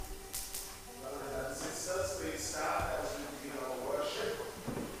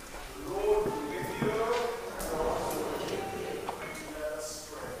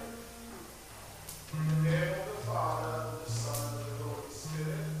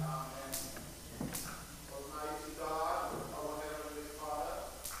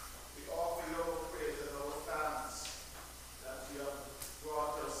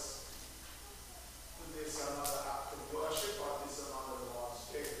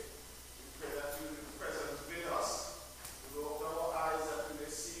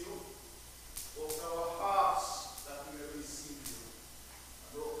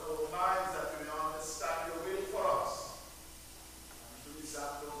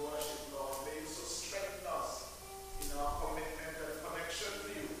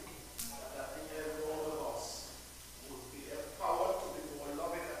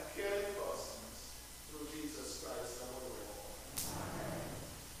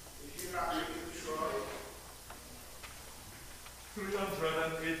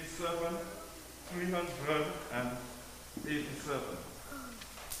387, 387.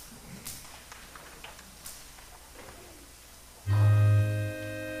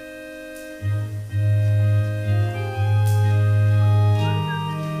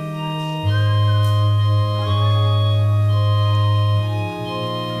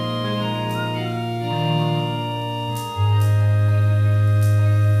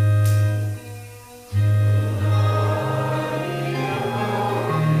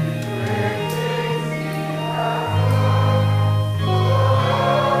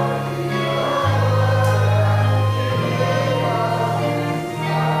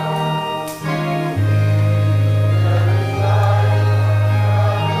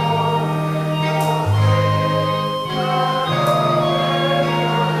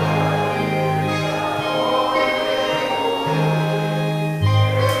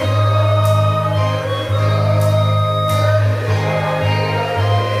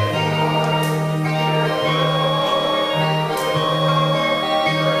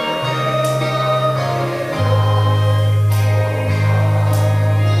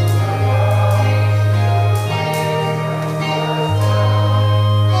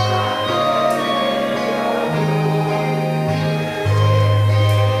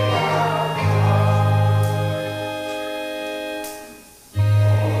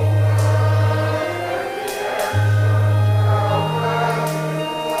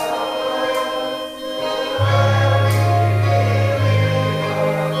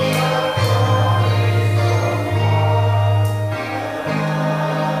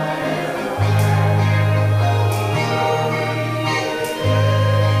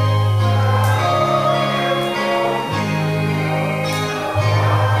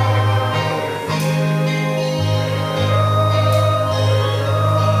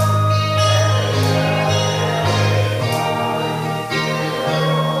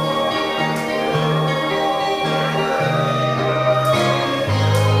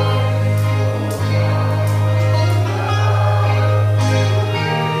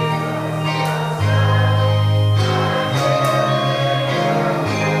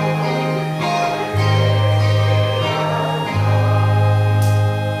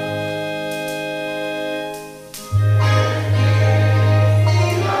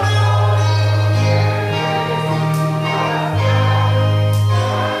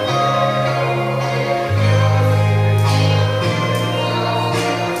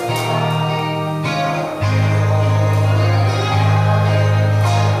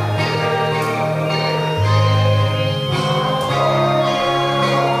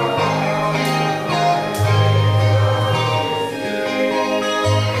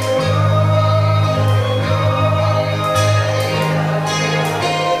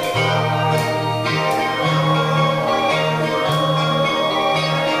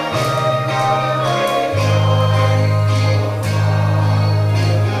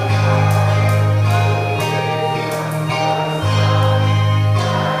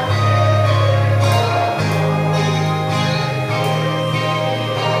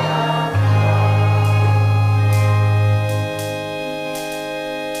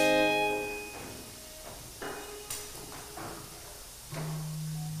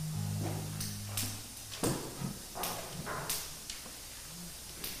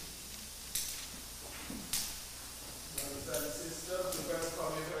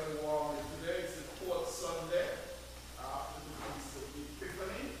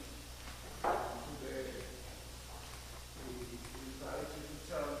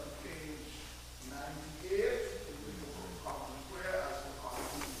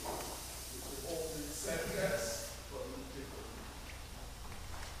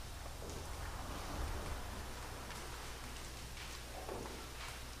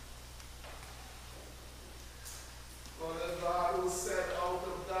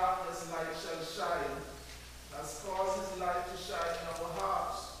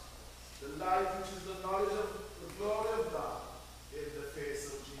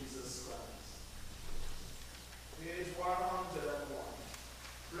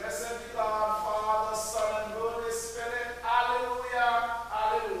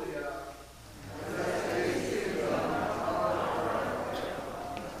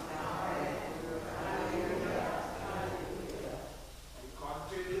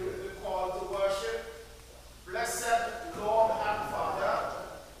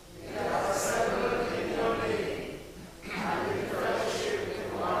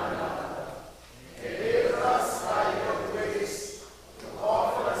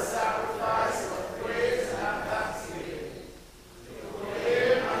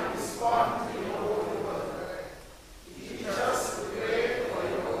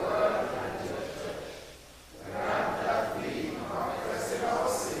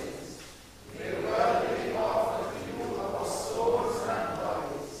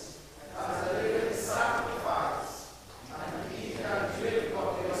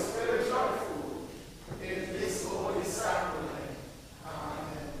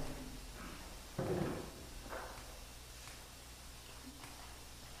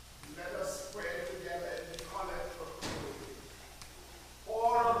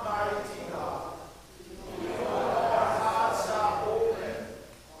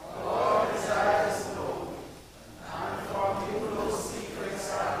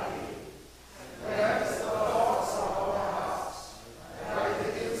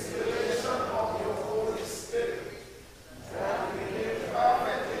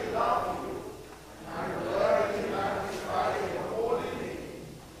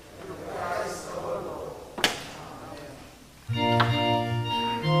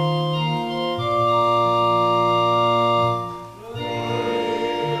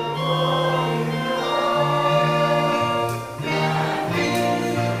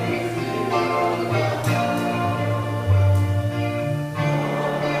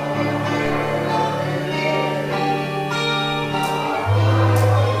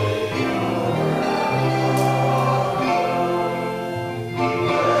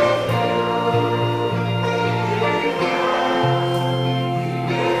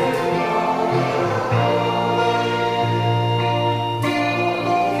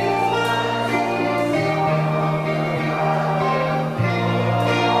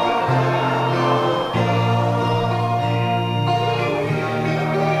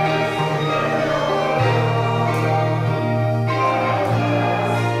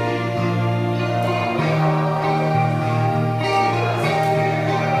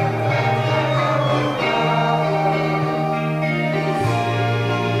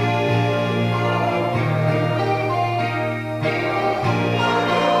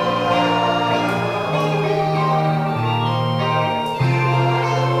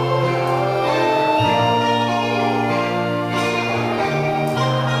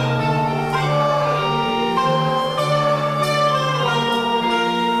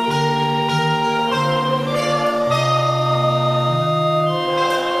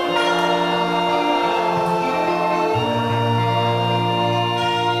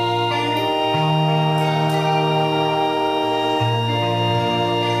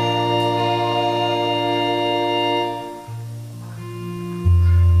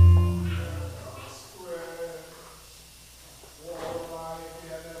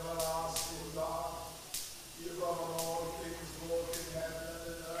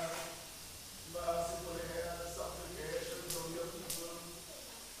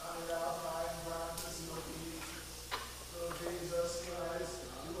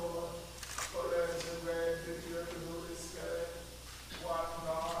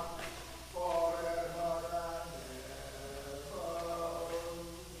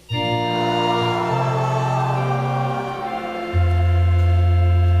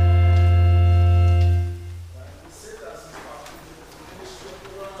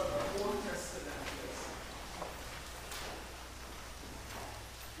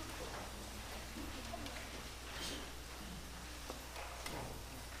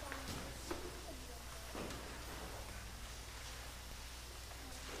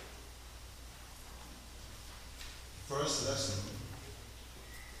 First lesson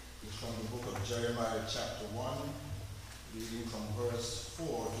is from the book of Jeremiah chapter 1, reading from verse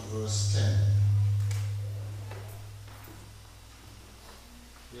 4 to verse 10.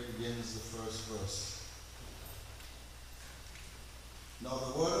 Here begins the first verse. Now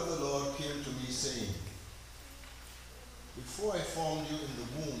the word of the Lord came to me, saying, Before I formed you in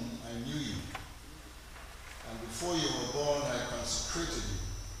the womb, I knew you, and before you were born, I consecrated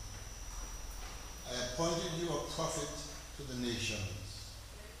you. I appointed you a prophet to the nations.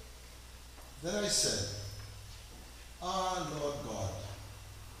 Then I said, Ah, Lord God,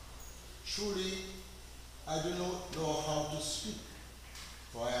 truly I do not know how to speak,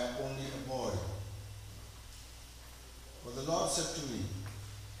 for I am only a boy. But the Lord said to me,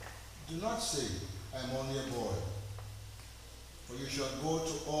 Do not say, I am only a boy, for you shall go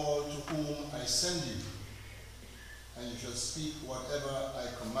to all to whom I send you, and you shall speak whatever I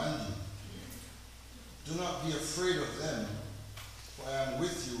command you. Do not be afraid of them, for I am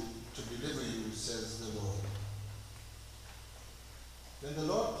with you to deliver you, says the Lord. Then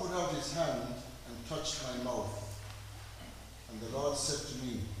the Lord put out his hand and touched my mouth. And the Lord said to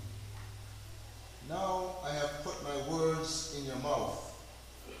me, Now I have put my words in your mouth.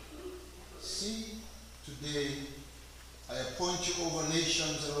 See, today I appoint you over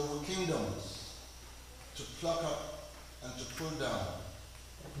nations and over kingdoms, to pluck up and to pull down,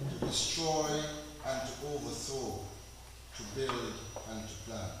 to destroy and to overthrow, to build and to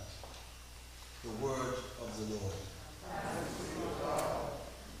plant. The word of the Lord.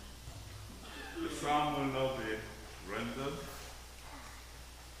 The psalm will now be rendered.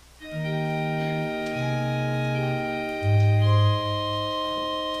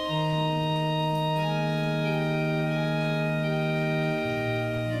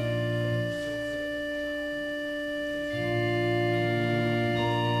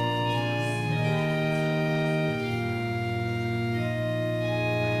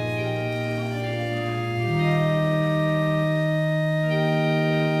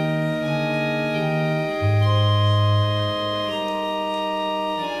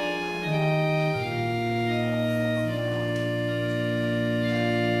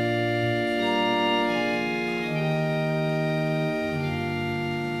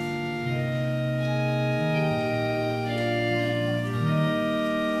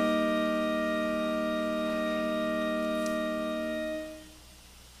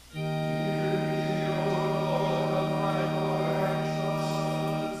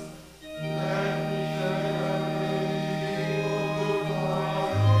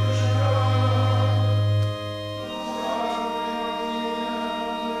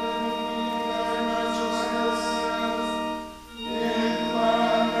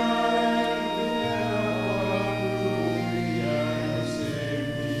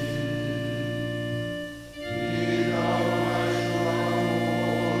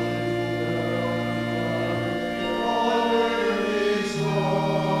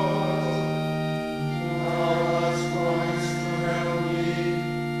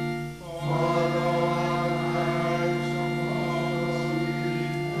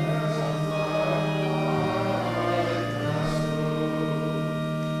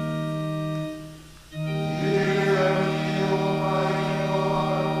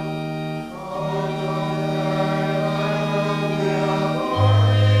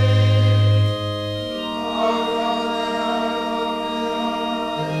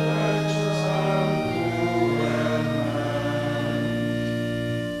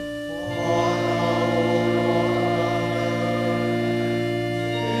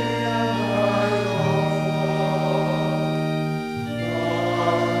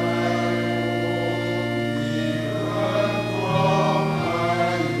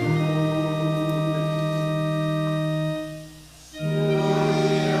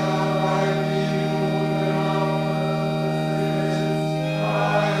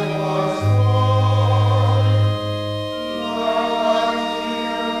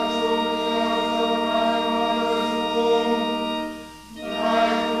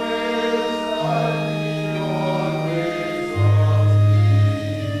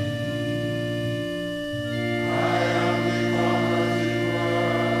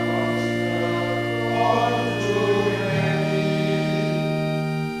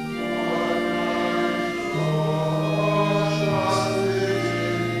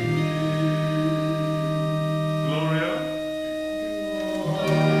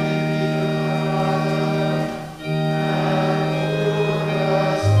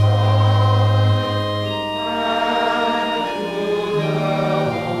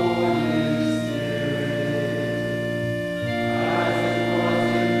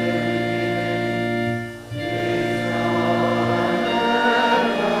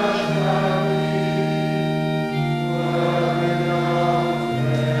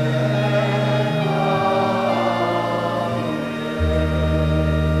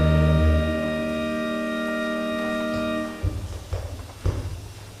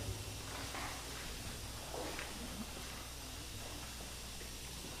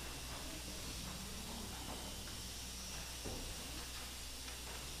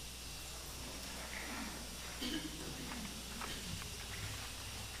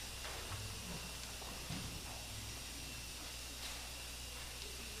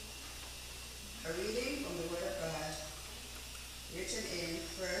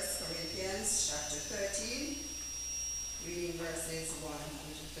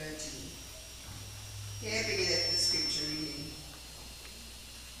 Here beginneth the scripture reading.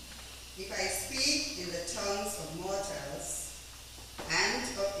 If I speak in the tongues of mortals and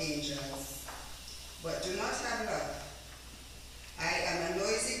of angels, but do not have love, I am a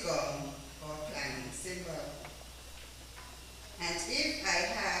noisy gong or clanging cymbal. And if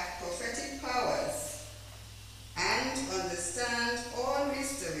I have prophetic powers and understand all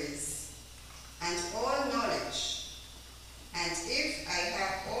mysteries and all knowledge, and if I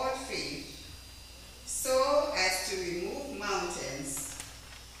have all faith, so as to remove mountains,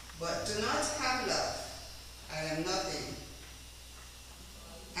 but do not have love, I am nothing.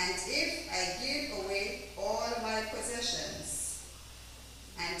 And if I give away all my possessions,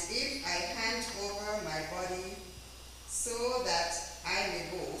 and if I hand over my body so that I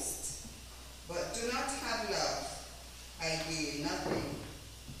may boast, but do not have love, I gain nothing.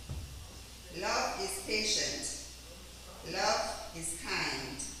 Love is patient. Love is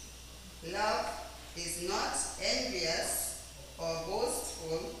kind. Love is not envious or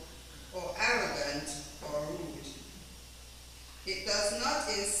boastful or arrogant or rude. It does not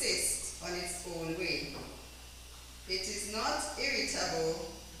insist on its own way. It is not irritable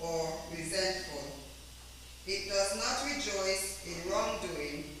or resentful. It does not rejoice in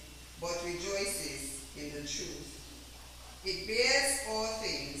wrongdoing, but rejoices in the truth. It bears all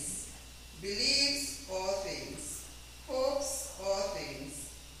things, believes all things, hopes all things,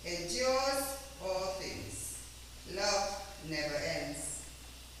 endures all things. Love never ends.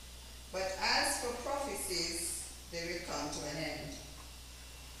 But as for prophecies, they will come to an end.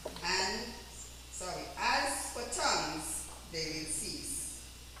 As for tongues, they will cease.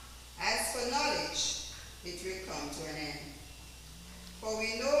 As for knowledge, it will come to an end. For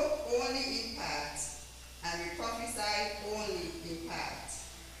we know only in part, and we prophesy only in part.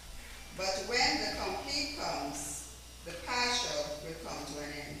 But when the complete comes, the partial will come to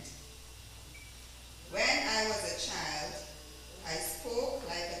an end. When I was a child, I spoke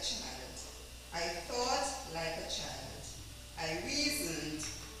like a child. I thought like a child. I reasoned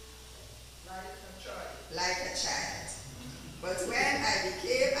like a child. But when I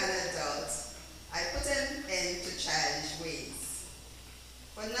became an adult, I put an end to childish ways.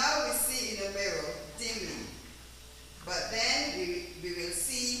 For now we see in a mirror dimly, but then we will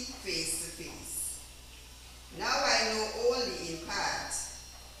see face to face. Now I know only in part,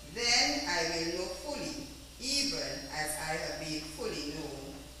 then I will know fully, even as I have been fully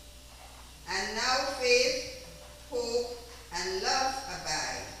known. And now faith, hope, and love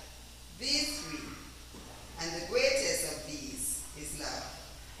abide, these three, and the greatest of these is love.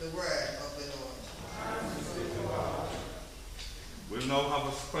 The word of the Lord. We'll now have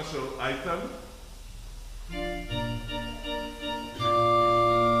a special item.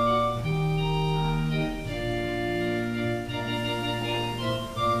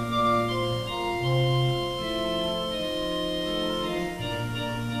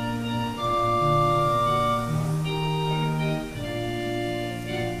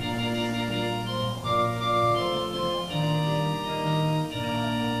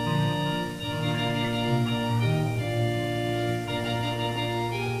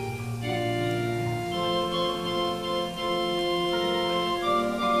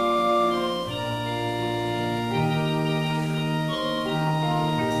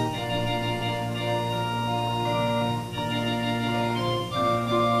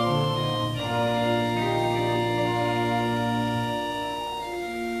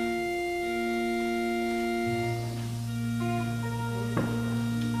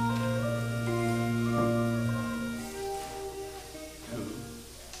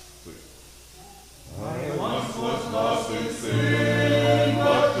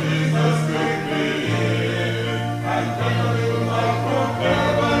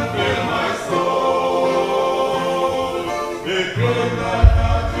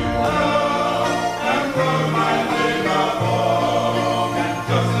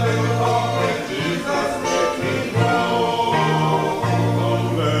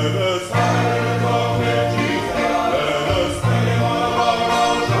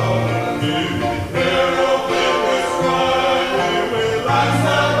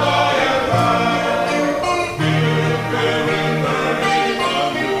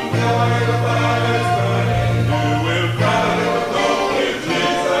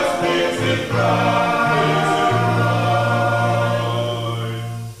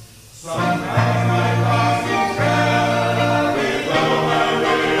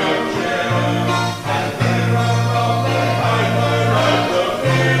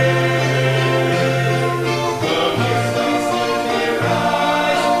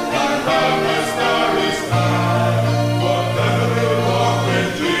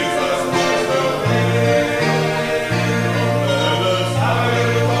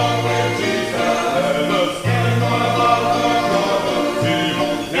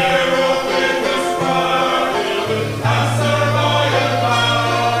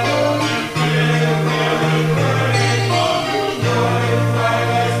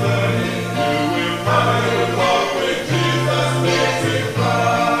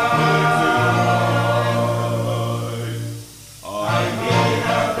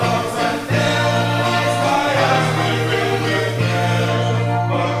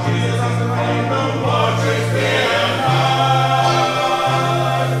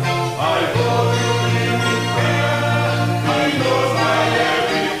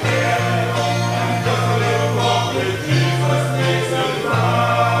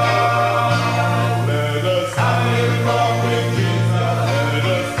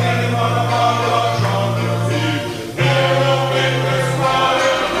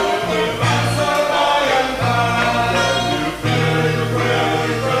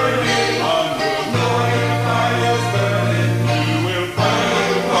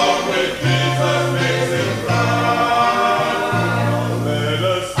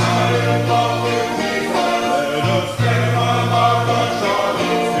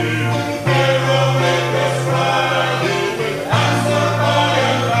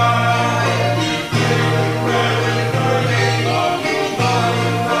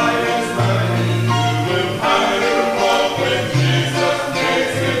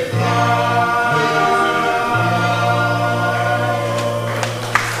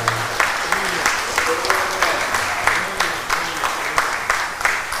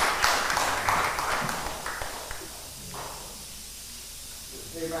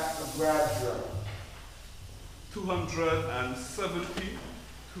 gradual. 270,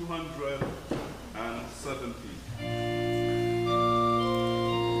 270.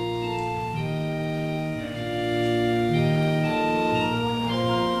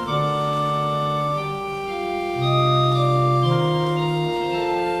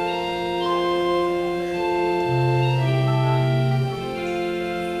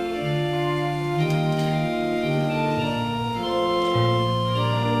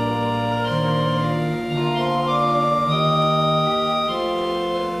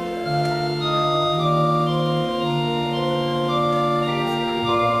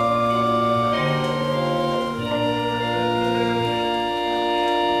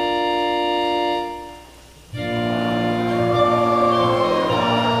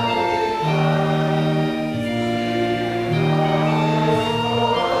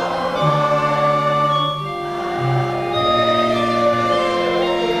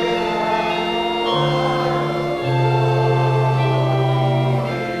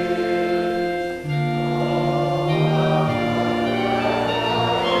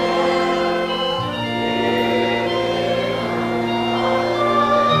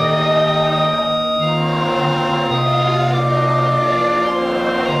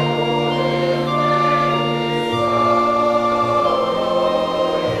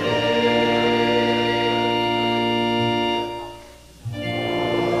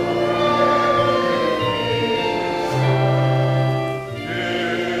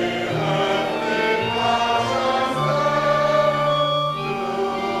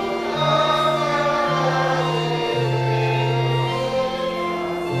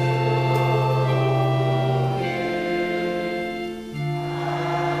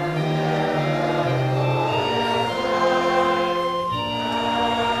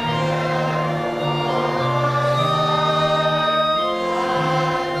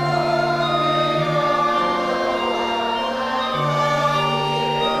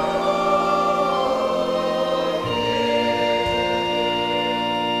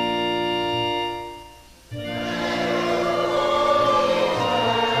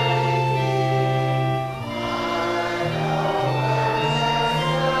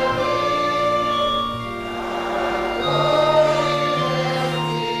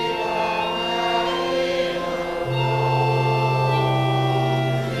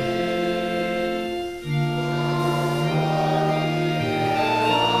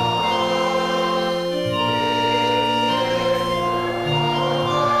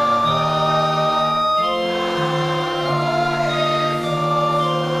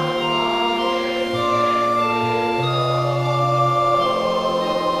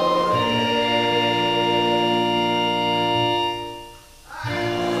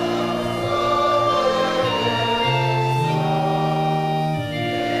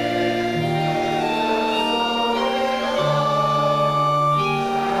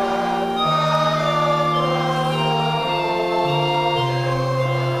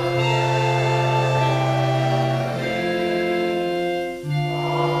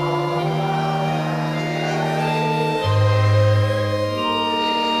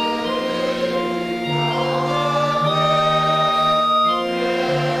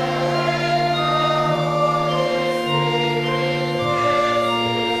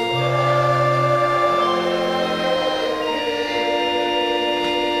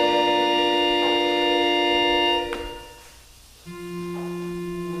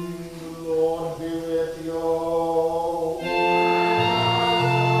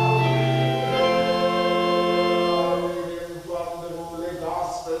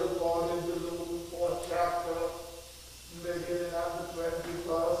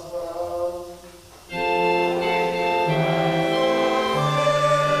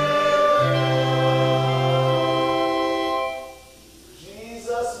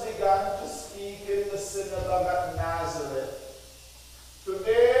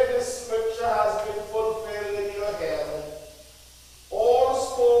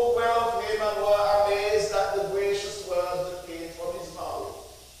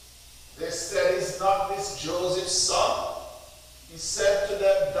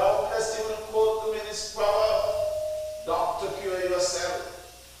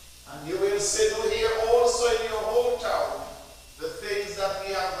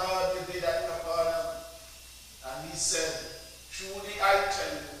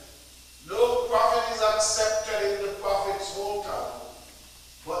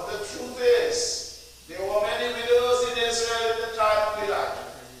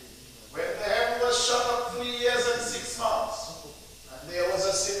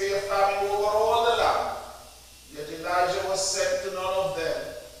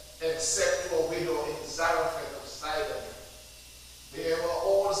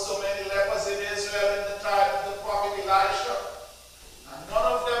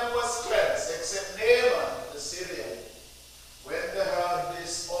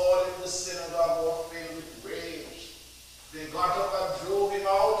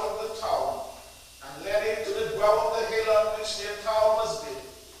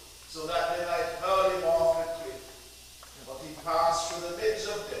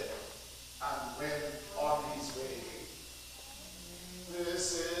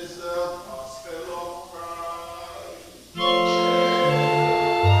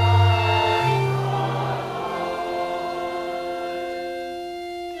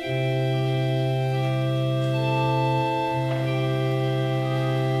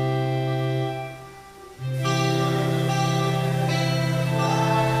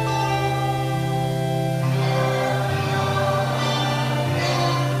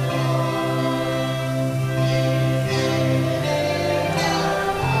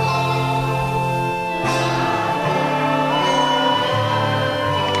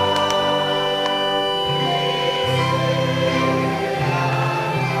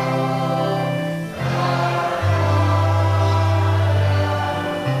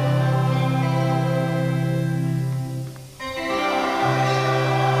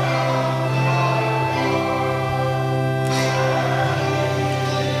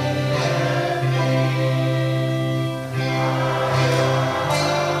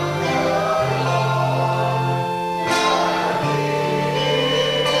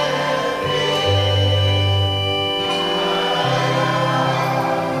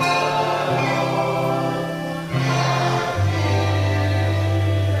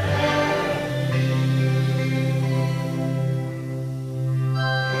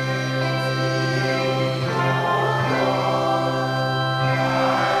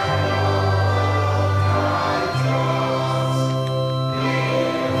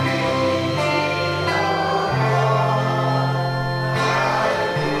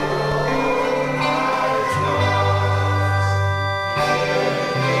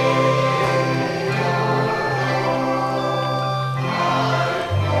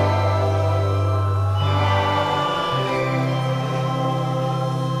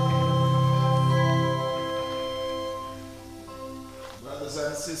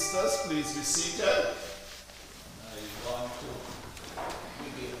 sisters, please be seated. I want to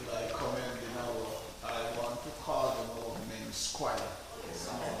begin by commending I want to call them our men's choir.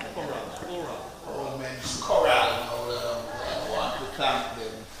 Our men's choral. I want to thank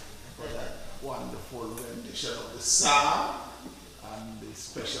them for that wonderful rendition of the psalm and the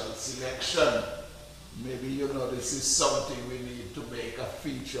special selection. Maybe you know this is something we need to make a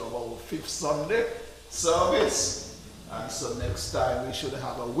feature of our 5th Sunday service. And so next time we should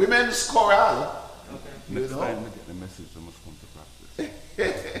have a women's choral. Okay. Next time we get the message, we must come to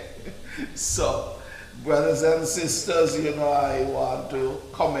practice. So, brothers and sisters, I want to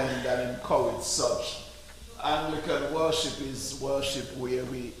commend and encourage such. Anglican worship is worship where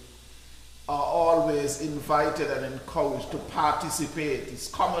we are always invited and encouraged to participate. It's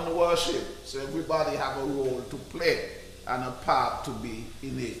common worship, so everybody have a role to play and a part to be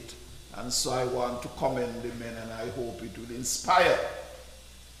in it. And so I want to commend the men, and I hope it will inspire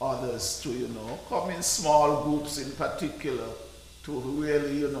others to, come in small groups in particular to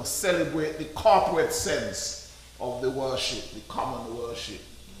really, celebrate the corporate sense of the worship, the common worship.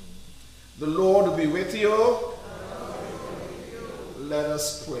 The Lord be with you. Let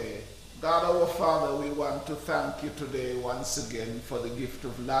us pray. God our Father, we want to thank you today once again for the gift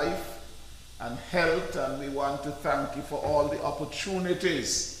of life and health, and we want to thank you for all the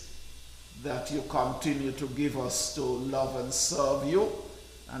opportunities that you continue to give us to love and serve you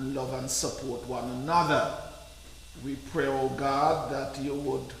and love and support one another. We pray, oh God, that you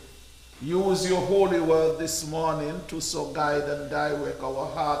would use your holy word this morning to so guide and direct our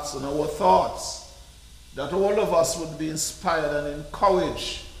hearts and our thoughts, that all of us would be inspired and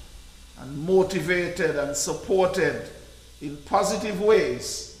encouraged and motivated and supported in positive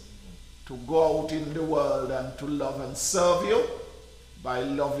ways to go out in the world and to love and serve you by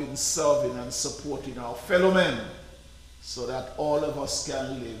loving, serving, and supporting our fellow men, so that all of us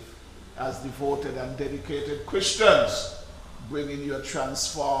can live as devoted and dedicated Christians, bringing your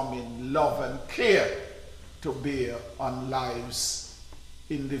transforming love and care to bear on lives,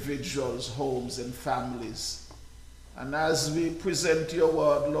 individuals, homes, and families. And as we present your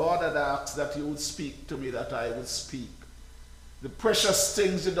word, Lord, I ask that you would speak to me, that I would speak the precious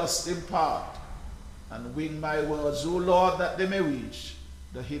things you dost impart, and wing my words, O Lord, that they may reach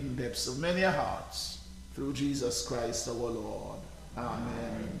the hidden depths of many hearts, through Jesus Christ our Lord.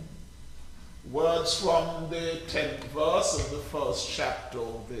 Amen. Words from the 10th verse of the 1st chapter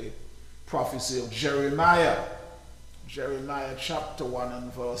of the prophecy of Jeremiah. Jeremiah chapter 1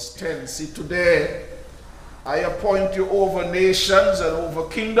 and verse 10. See, today I appoint you over nations and over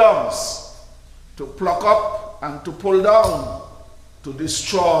kingdoms, to pluck up and to pull down, to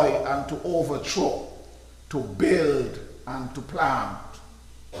destroy and to overthrow, to build and to plant.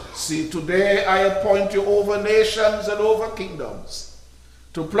 See, today I appoint you over nations and over kingdoms,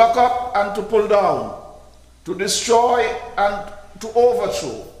 to pluck up and to pull down, to destroy and to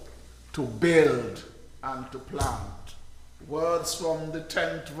overthrow, to build and to plant. Words from the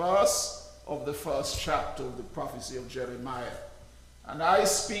 10th verse of the 1st chapter of the prophecy of Jeremiah. And I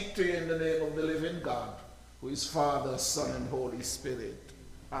speak to you in the name of the living God, who is Father, Son, and Holy Spirit.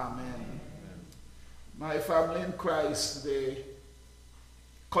 Amen. My family in Christ, the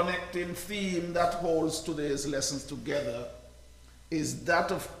connecting theme that holds today's lessons together is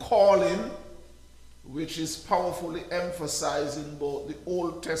that of calling, which is powerfully emphasized in both the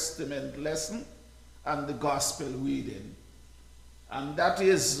Old Testament lesson and the gospel reading. And that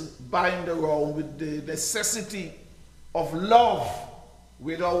is bind around with the necessity of love,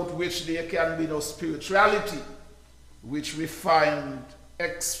 without which there can be no spirituality, which we find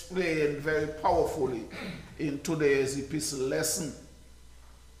explained very powerfully in today's epistle lesson.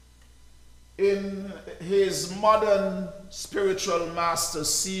 In his Modern Spiritual Master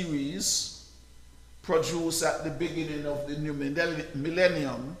series, produced at the beginning of the new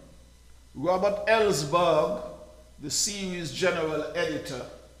millennium, Robert Ellsberg, the series general editor,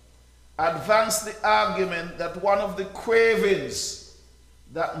 advanced the argument that one of the cravings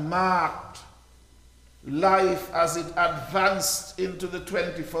that marked life as it advanced into the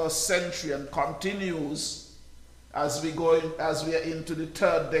 21st century and continues as we are into the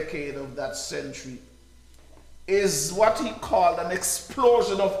 3rd decade of that century, is what he called an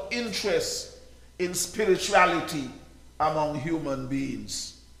explosion of interest in spirituality among human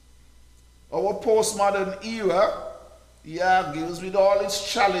beings. Our postmodern era, he argues, with all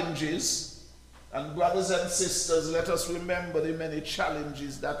its challenges, and brothers and sisters, let us remember the many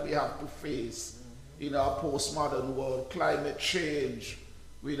challenges that we have to face in our postmodern world. Climate change,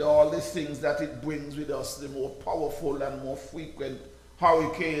 with all the things that it brings with us, the more powerful and more frequent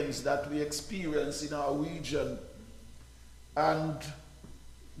hurricanes that we experience in our region, and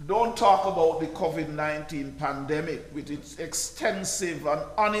don't talk about the COVID-19 pandemic with its extensive and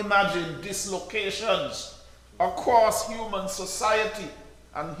unimagined dislocations across human society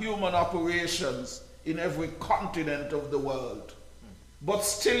and human operations in every continent of the world. But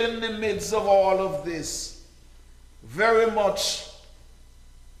still in the midst of all of this, very much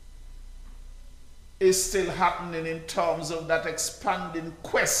is still happening in terms of that expanding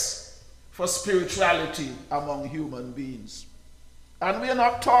quest for spirituality among human beings. And we are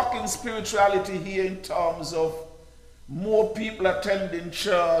not talking spirituality here in terms of more people attending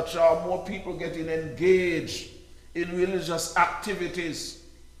church or more people getting engaged in religious activities,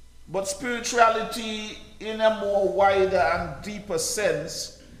 but spirituality in a more wider and deeper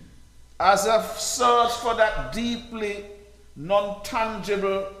sense as a search for that deeply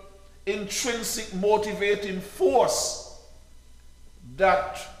non-tangible, intrinsic motivating force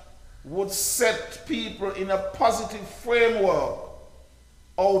that would set people in a positive framework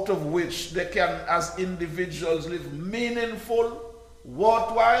out of which they can, as individuals, live meaningful,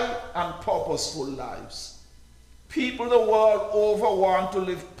 worthwhile, and purposeful lives. People the world over want to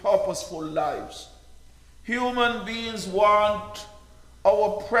live purposeful lives. Human beings want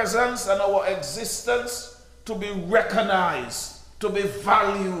our presence and our existence to be recognized, to be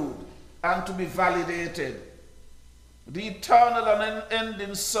valued, and to be validated. The eternal and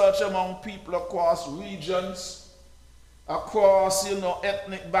unending search among people across regions, across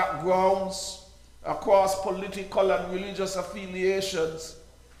ethnic backgrounds, across political and religious affiliations,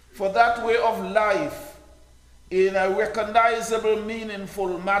 for that way of life in a recognizable,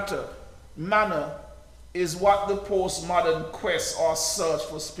 meaningful manner is what the postmodern quest or search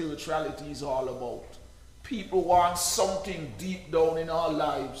for spirituality is all about. People want something deep down in our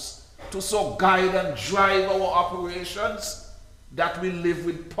lives to so guide and drive our operations that we live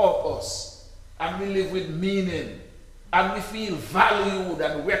with purpose and we live with meaning and we feel valued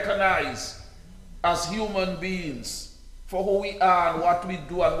and recognized as human beings for who we are and what we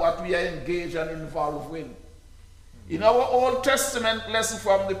do and what we are engaged and involved with. In our Old Testament lesson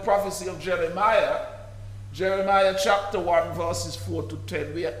from the prophecy of Jeremiah, Jeremiah chapter 1 verses 4 to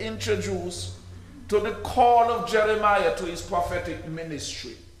 10, we are introduced to the call of Jeremiah to his prophetic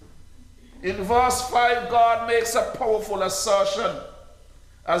ministry. In verse 5, God makes a powerful assertion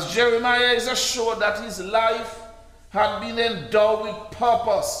as Jeremiah is assured that his life had been endowed with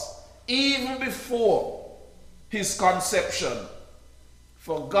purpose even before his conception.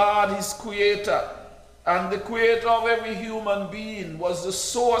 For God, his creator, and the creator of every human being, was the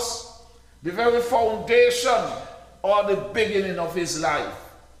source, the very foundation, or the beginning of his life.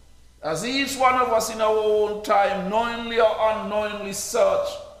 As each one of us in our own time, knowingly or unknowingly, search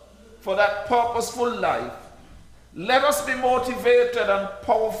for that purposeful life, let us be motivated and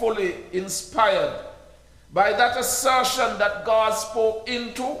powerfully inspired by that assertion that God spoke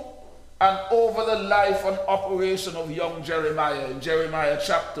into and over the life and operation of young Jeremiah in Jeremiah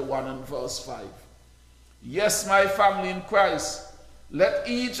chapter 1 and verse 5. Yes, my family in Christ, let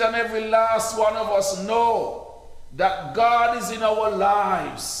each and every last one of us know that God is in our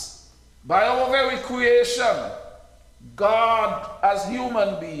lives. By our very creation, God, as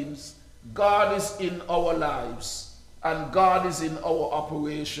human beings, God is in our lives and God is in our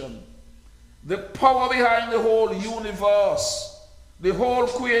operation. The power behind the whole universe, the whole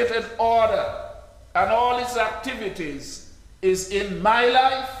created order, and all its activities is in my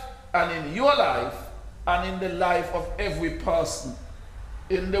life and in your life and in the life of every person.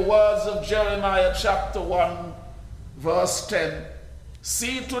 In the words of Jeremiah chapter 1 verse 10,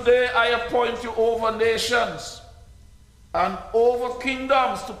 see, today I appoint you over nations and over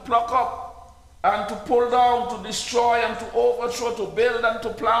kingdoms to pluck up and to pull down, to destroy and to overthrow, to build and to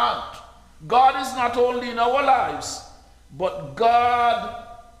plant. God is not only in our lives, but God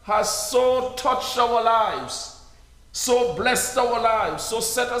has so touched our lives, so blessed our lives, so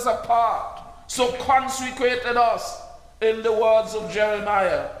set us apart, so consecrated us, in the words of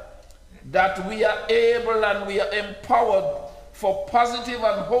Jeremiah, that we are able and we are empowered for positive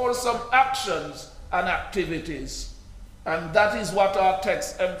and wholesome actions and activities. And that is what our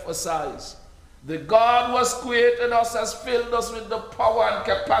text emphasizes. The God who has created us has filled us with the power and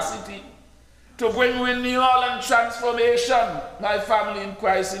capacity to bring renewal and transformation, my family in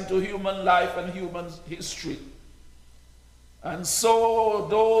Christ, into human life and human history. And so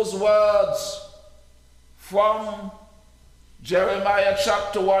those words from Jeremiah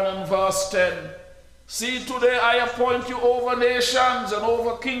chapter 1 and verse 10, see, today I appoint you over nations and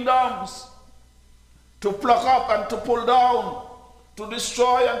over kingdoms to pluck up and to pull down, to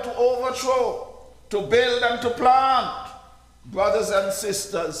destroy and to overthrow, to build and to plant. Brothers and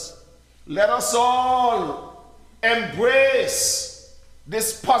sisters, let us all embrace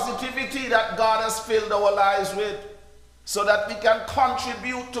this positivity that God has filled our lives with, so that we can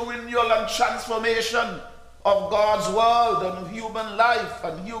contribute to renewal and transformation of God's world and human life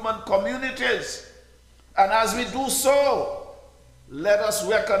and human communities. And as we do so, let us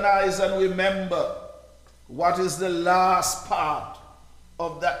recognize and remember what is the last part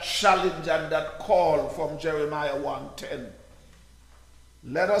of that challenge and that call from Jeremiah 1:10.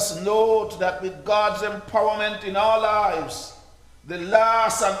 Let us note that with God's empowerment in our lives, the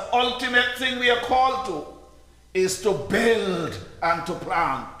last and ultimate thing we are called to is to build and to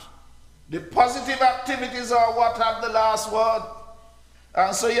plant. The positive activities are what have the last word.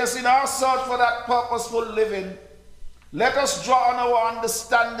 And so yes, in our search for that purposeful living, let us draw on our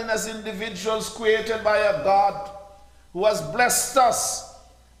understanding as individuals created by a God who has blessed us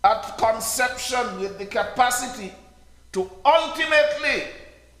at conception with the capacity to ultimately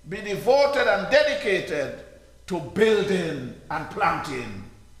be devoted and dedicated to building and planting.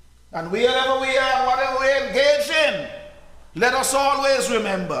 And wherever we are, whatever we engage in, let us always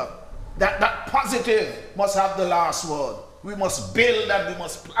remember that that positive must have the last word. We must build and we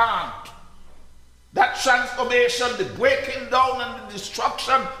must plant. That transformation, the breaking down and the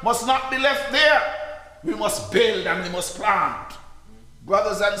destruction must not be left there. We must build and we must plant.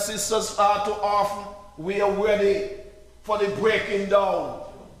 Brothers and sisters, far too often we are ready for the breaking down.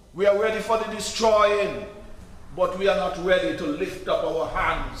 We are ready for the destroying, but we are not ready to lift up our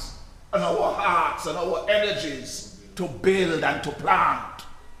hands and our hearts and our energies to build and to plant.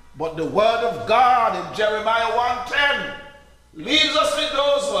 But the word of God in Jeremiah 1:10 leaves us with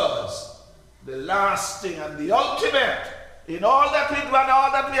those words. The lasting and the ultimate in all that we do and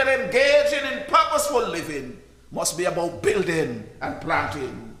all that we are engaging in purposeful living must be about building and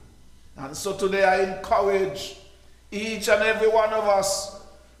planting. And so today I encourage each and every one of us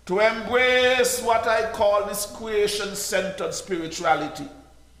to embrace what I call this creation-centered spirituality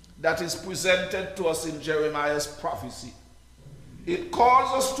that is presented to us in Jeremiah's prophecy. It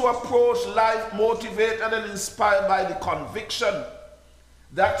calls us to approach life motivated and inspired by the conviction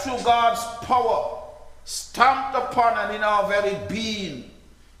that through God's power stamped upon and in our very being,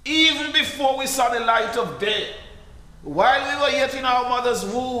 even before we saw the light of day, while we were yet in our mother's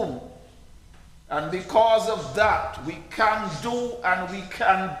womb, and because of that, we can do and we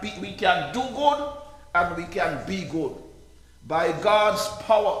can do good and we can be good. By God's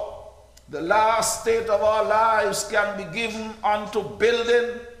power, the last state of our lives can be given unto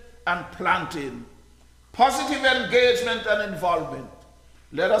building and planting, positive engagement and involvement.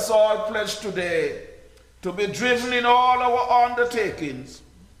 Let us all pledge today to be driven in all our undertakings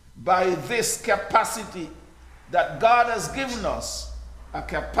by this capacity that God has given us, a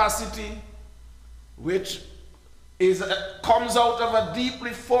capacity which comes out of a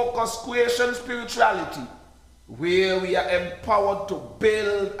deeply focused creation spirituality, where we are empowered to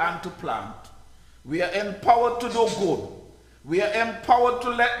build and to plant. We are empowered to do good. We are empowered to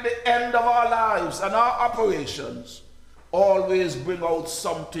let the end of our lives and our operations always bring out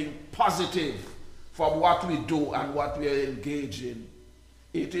something positive from what we do and what we are engaged in.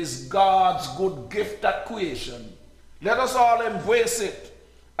 It is God's good gift at creation. Let us all embrace it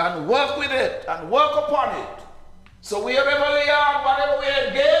and work with it and work upon it. So wherever we are, whatever we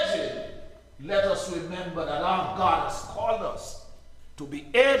engage in, let us remember that our God has called us to be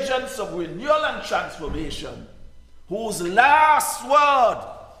agents of renewal and transformation, whose last word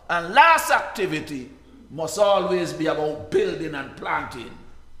and last activity must always be about building and planting.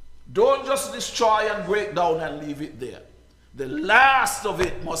 Don't just destroy and break down and leave it there. The last of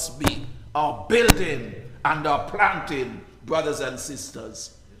it must be our building and our planting, brothers and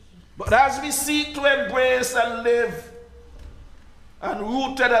sisters. But as we seek to embrace and live and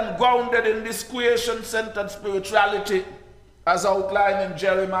rooted and grounded in this creation-centered spirituality, as outlined in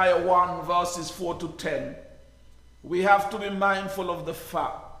Jeremiah 1 verses 4 to 10, we have to be mindful of the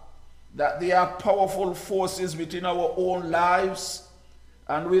fact that there are powerful forces within our own lives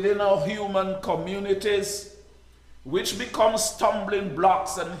and within our human communities which become stumbling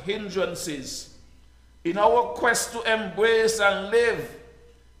blocks and hindrances in our quest to embrace and live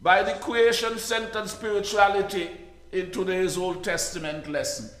by the creation-centered spirituality in today's Old Testament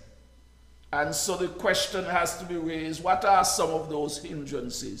lesson. And so the question has to be raised, what are some of those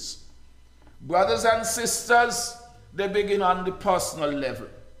hindrances? Brothers and sisters, they begin on the personal level.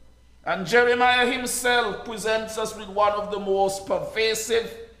 And Jeremiah himself presents us with one of the most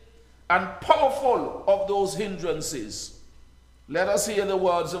pervasive and powerful of those hindrances. Let us hear the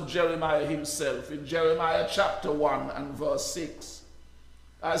words of Jeremiah himself in Jeremiah chapter 1 and verse 6.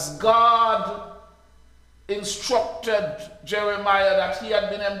 As God instructed Jeremiah that he had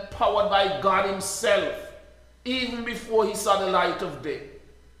been empowered by God himself even before he saw the light of day.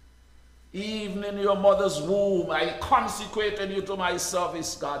 Even in your mother's womb, I consecrated you to my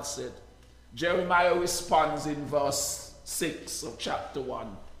service, God said. Jeremiah responds in verse 6 of chapter 1.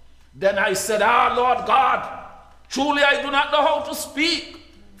 Then I said, Lord God, truly I do not know how to speak,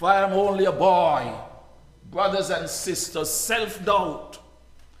 for I am only a boy. Brothers and sisters, self-doubt.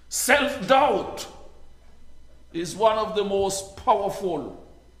 Self-doubt is one of the most powerful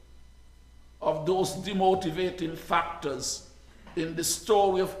of those demotivating factors in the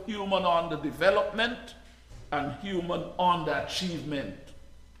story of human underdevelopment and human underachievement.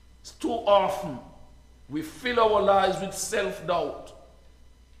 Too often, we fill our lives with self-doubt.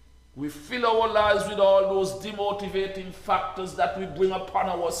 We fill our lives with all those demotivating factors that we bring upon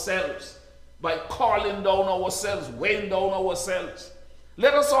ourselves by calling down ourselves, weighing down ourselves.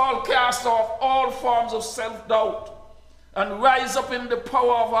 Let us all cast off all forms of self-doubt and rise up in the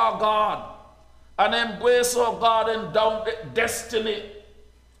power of our God and embrace our God-endowed destiny,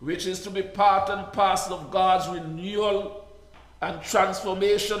 which is to be part and parcel of God's renewal and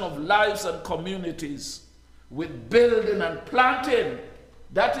transformation of lives and communities with building and planting.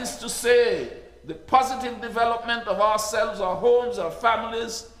 That is to say, the positive development of ourselves, our homes, our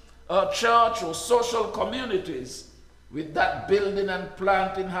families, our church, or social communities, with that building and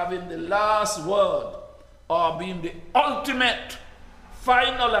planting having the last word or being the ultimate,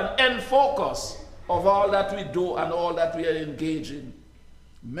 final and end focus of all that we do and all that we are engaged in.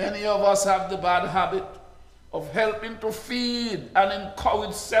 Many of us have the bad habit of helping to feed and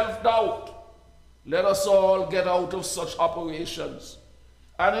encourage self-doubt. Let us all get out of such operations.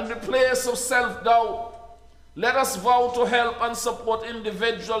 And in the place of self-doubt, let us vow to help and support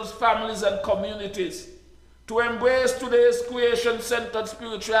individuals, families, and communities to embrace today's creation-centered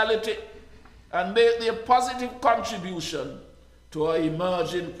spirituality and make their positive contribution to our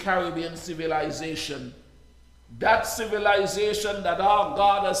emerging Caribbean civilization. That civilization that our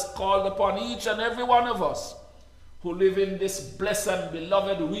God has called upon each and every one of us who live in this blessed and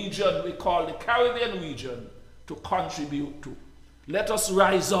beloved region we call the Caribbean region to contribute to. Let us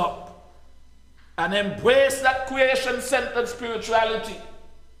rise up and embrace that creation-centered spirituality,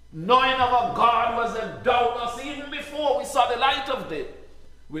 knowing our God was endowed us even before we saw the light of day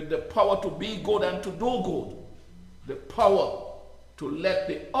with the power to be good and to do good, the power to let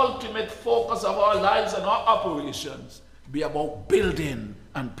the ultimate focus of our lives and our operations be about building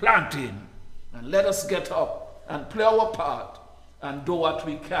and planting. And let us get up and play our part and do what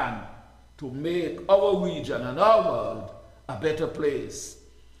we can to make our region and our world a better place.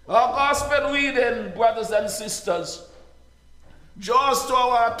 Our gospel reading, brothers and sisters, draws to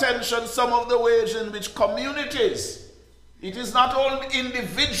our attention some of the ways in which communities, it is not only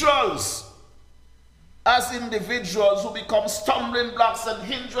individuals, as individuals who become stumbling blocks and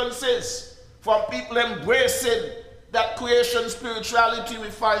hindrances from people embracing that creation spirituality we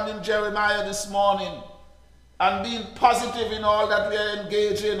find in Jeremiah this morning and being positive in all that we are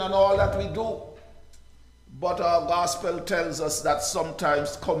engaged in and all that we do. But our gospel tells us that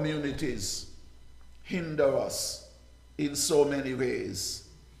sometimes communities hinder us in so many ways.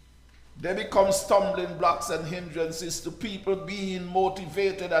 They become stumbling blocks and hindrances to people being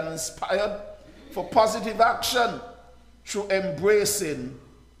motivated and inspired for positive action through embracing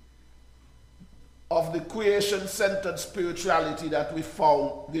of the creation-centered spirituality that we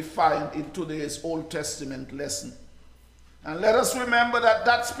find in today's Old Testament lesson. And let us remember that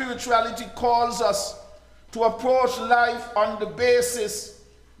that spirituality calls us to approach life on the basis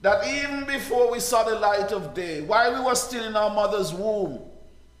that even before we saw the light of day, while we were still in our mother's womb,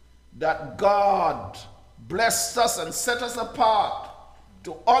 that God blessed us and set us apart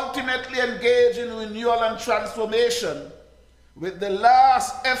to ultimately engage in renewal and transformation, with the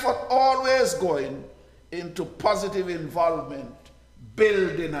last effort always going into positive involvement,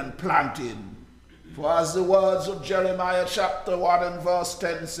 building and planting. For as the words of Jeremiah chapter 1 and verse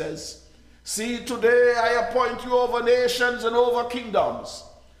 10 says, "See, today I appoint you over nations and over kingdoms,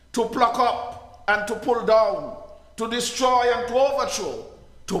 to pluck up and to pull down, to destroy and to overthrow,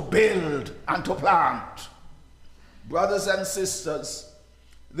 to build and to plant." Brothers and sisters,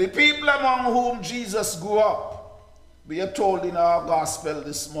 the people among whom Jesus grew up, we are told in our gospel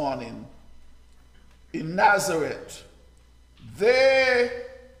this morning, in Nazareth, they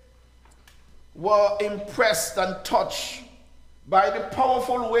were impressed and touched by the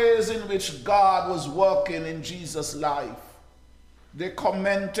powerful ways in which God was working in Jesus' life. They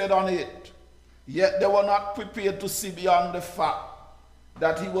commented on it, yet they were not prepared to see beyond the fact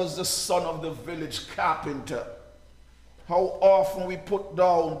that he was the son of the village carpenter. How often we put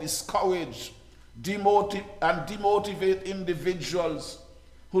down, discourage, demotivate individuals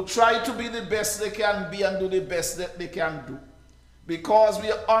who try to be the best they can be and do the best that they can do, because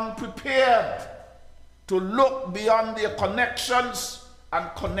we are unprepared to look beyond their connections and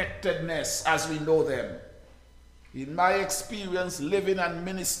connectedness as we know them. In my experience living and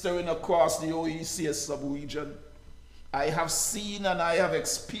ministering across the OECS sub-region, I have seen and I have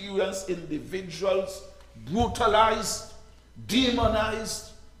experienced individuals brutalized,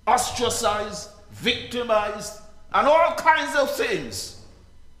 demonized, ostracized, victimized, and all kinds of things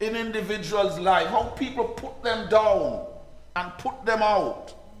in individuals' life. How people put them down and put them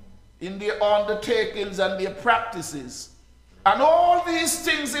out in their undertakings and their practices. And all these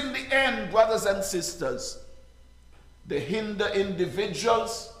things in the end, brothers and sisters, they hinder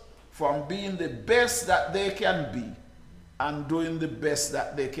individuals from being the best that they can be and doing the best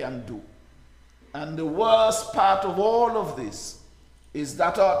that they can do. And the worst part of all of this is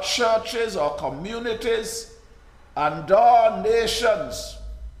that our churches, our communities, and our nations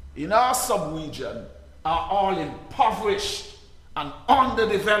in our sub-region are all impoverished and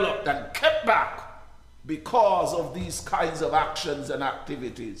underdeveloped and kept back because of these kinds of actions and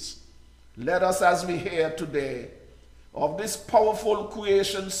activities. Let us, as we hear today of this powerful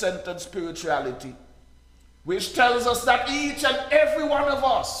creation-centered spirituality, which tells us that each and every one of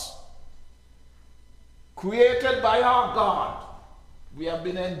us, created by our God, we have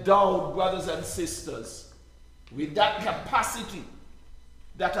been endowed, brothers and sisters, with that capacity,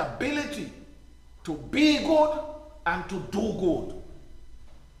 that ability to be good and to do good.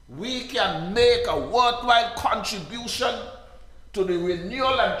 We can make a worthwhile contribution to the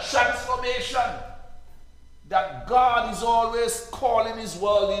renewal and transformation that God is always calling his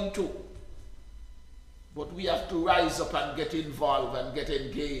world into. But we have to rise up and get involved and get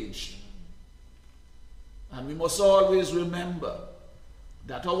engaged. And we must always remember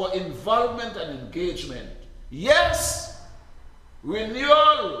that our involvement and engagement, yes,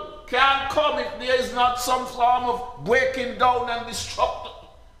 renewal can come if there is not some form of breaking down and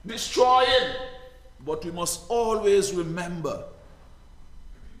destroying. But we must always remember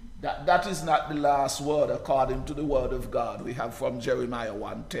that that is not the last word according to the word of God we have from Jeremiah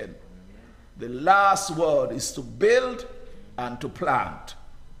 1:10. The last word is to build and to plant.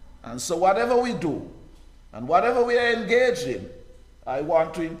 And so whatever we do and whatever we are engaged in, I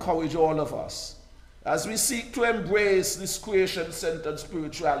want to encourage all of us as we seek to embrace this creation-centered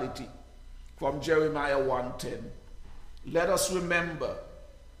spirituality from Jeremiah 1:10. Let us remember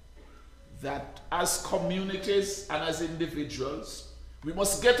that as communities and as individuals, we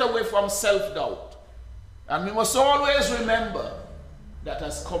must get away from self-doubt. And we must always remember that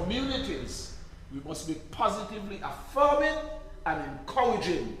as communities, we must be positively affirming and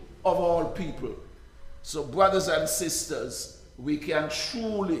encouraging of all people. So brothers and sisters, we can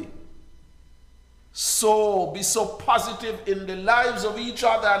truly be so positive in the lives of each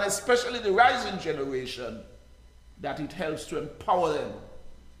other, and especially the rising generation, that it helps to empower them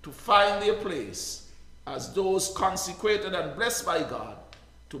to find their place as those consecrated and blessed by God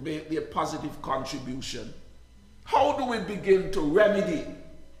to make their positive contribution. How do we begin to remedy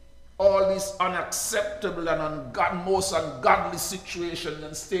all these unacceptable and most ungodly situations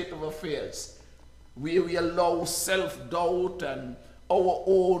and state of affairs where we allow self-doubt and our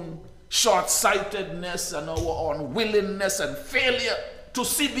own short-sightedness and our unwillingness and failure to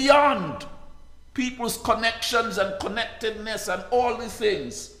see beyond people's connections and connectedness and all the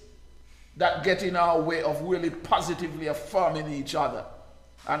things that get in our way of really positively affirming each other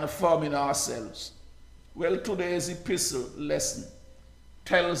and affirming ourselves? Well, today's epistle lesson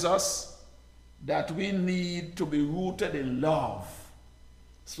tells us that we need to be rooted in love.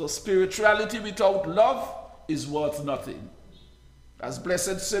 So spirituality without love is worth nothing. As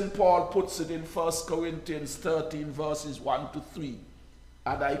Blessed St. Paul puts it in 1 Corinthians 13 verses 1 to 3,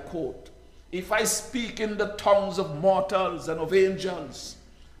 and I quote, "If I speak in the tongues of mortals and of angels,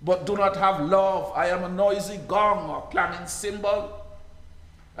 but do not have love, I am a noisy gong or clanging cymbal.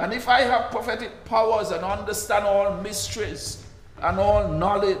 And if I have prophetic powers and understand all mysteries and all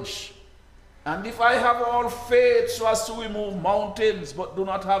knowledge, and if I have all faith so as to remove mountains, but do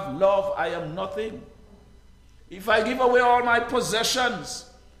not have love, I am nothing. If I give away all my possessions,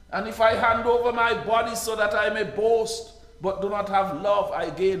 and if I hand over my body so that I may boast, but do not have love, I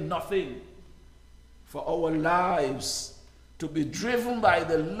gain nothing." For our lives to be driven by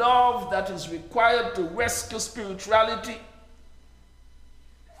the love that is required to rescue spirituality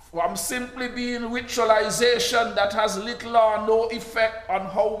from simply being ritualization that has little or no effect on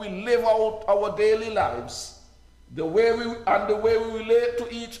how we live out our daily lives, the way we relate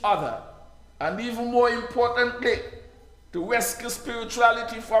to each other, and even more importantly, to rescue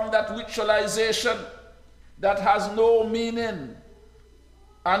spirituality from that ritualization that has no meaning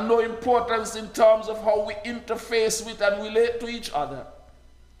and no importance in terms of how we interface with and relate to each other.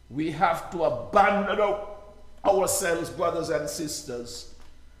 We have to abandon ourselves, brothers and sisters,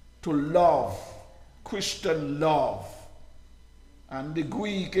 to love, Christian love. And in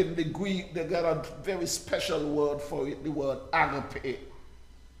the Greek, they got a very special word for it, the word agape.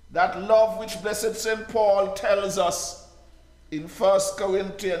 That love which blessed St. Paul tells us in 1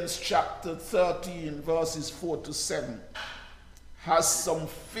 Corinthians chapter 13, verses 4 to 7, has some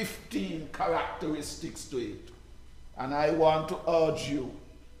 15 characteristics to it. And I want to urge you,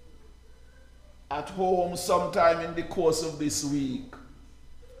 at home sometime in the course of this week,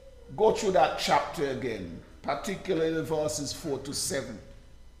 go through that chapter again, particularly the verses 4 to 7,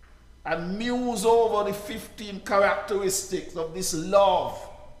 and muse over the 15 characteristics of this love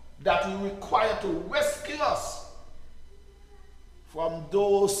that will require to rescue us from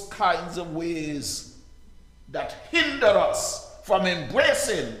those kinds of ways that hinder us from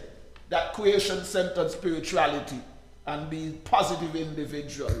embracing that creation-centered spirituality and being positive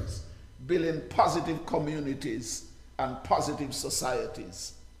individuals, building positive communities and positive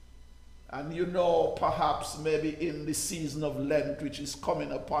societies. And you know, perhaps maybe in the season of Lent, which is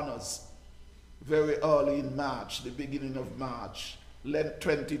coming upon us very early in March, the beginning of March, Lent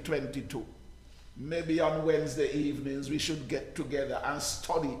 2022, maybe on Wednesday evenings we should get together and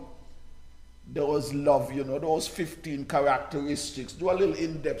study those love, you know, those 15 characteristics, do a little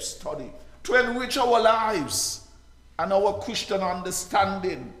in-depth study to enrich our lives and our Christian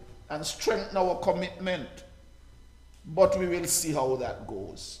understanding and strengthen our commitment. But we will see how that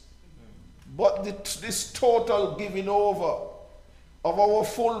goes. But this total giving over of our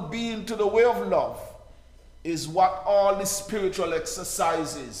full being to the way of love is what all the spiritual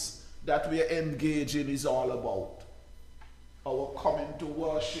exercises that we are engaged in is all about. Our coming to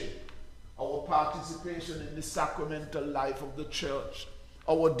worship, our participation in the sacramental life of the church,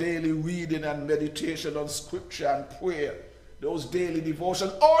 our daily reading and meditation on scripture and prayer, those daily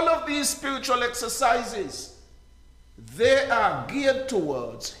devotions, all of these spiritual exercises, they are geared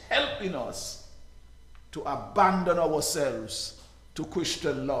towards helping us to abandon ourselves to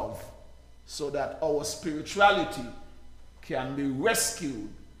Christian love so that our spirituality can be rescued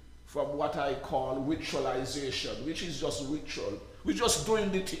from what I call ritualization, which is just ritual. We're just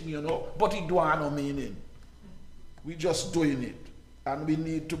doing the thing, you know, but it don't have no meaning. We're just doing it, and we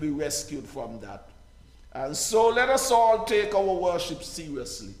need to be rescued from that. And so let us all take our worship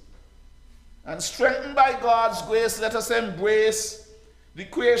seriously. And strengthened by God's grace, let us embrace the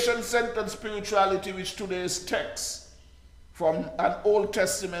creation-centered spirituality which today's text from an Old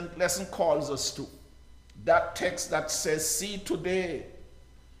Testament lesson calls us to. That text that says, "See today,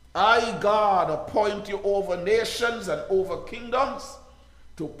 I, God, appoint you over nations and over kingdoms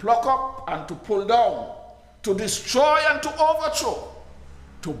to pluck up and to pull down, to destroy and to overthrow,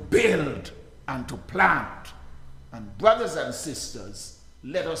 to build and to plant." And brothers and sisters,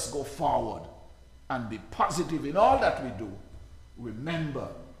 let us go forward and be positive in all that we do. Remember,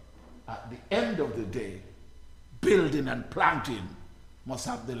 at the end of the day, building and planting must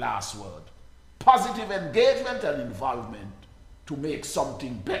have the last word. Positive engagement and involvement to make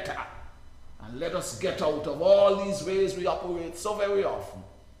something better. And let us get out of all these ways we operate so very often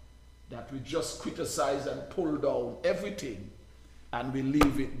that we just criticize and pull down everything and we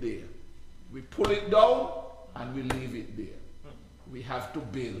leave it there. We pull it down and we leave it there. We have to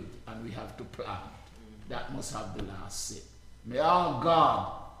build and we have to plant. That must have the last say. May our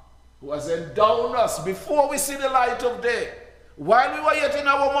God, who has endowed us before we see the light of day, while we were yet in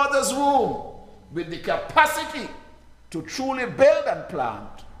our mother's womb, with the capacity to truly build and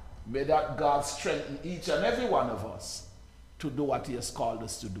plant, may that God strengthen each and every one of us to do what he has called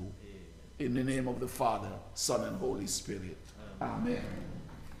us to do. In the name of the Father, Son, and Holy Spirit. Amen.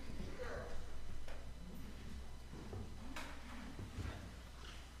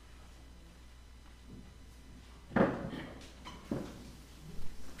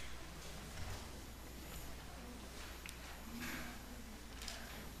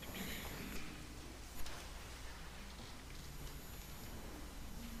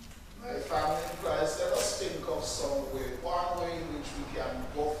 My family in Christ, let us think of some way, one way in which we can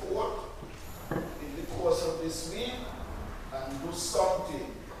go forward in the course of this week and do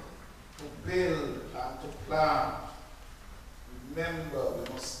something to build and to plant. Remember,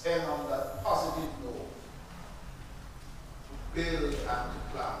 we must end on that positive note. To build and to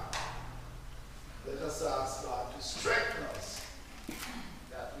plant. Let us ask God to strengthen us,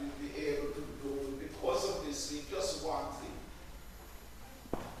 that we'll be able to do in the course of this week just one thing.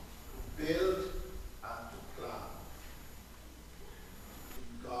 Build and to plant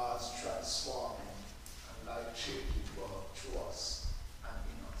in God's transforming and life-changing work through us and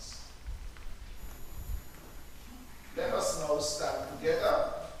in us stand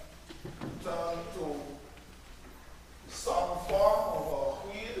together, turn to the song form of our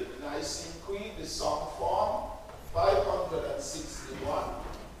creed, the Nicene Creed, the song form 561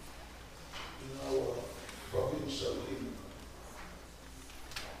 in our provincial hymn.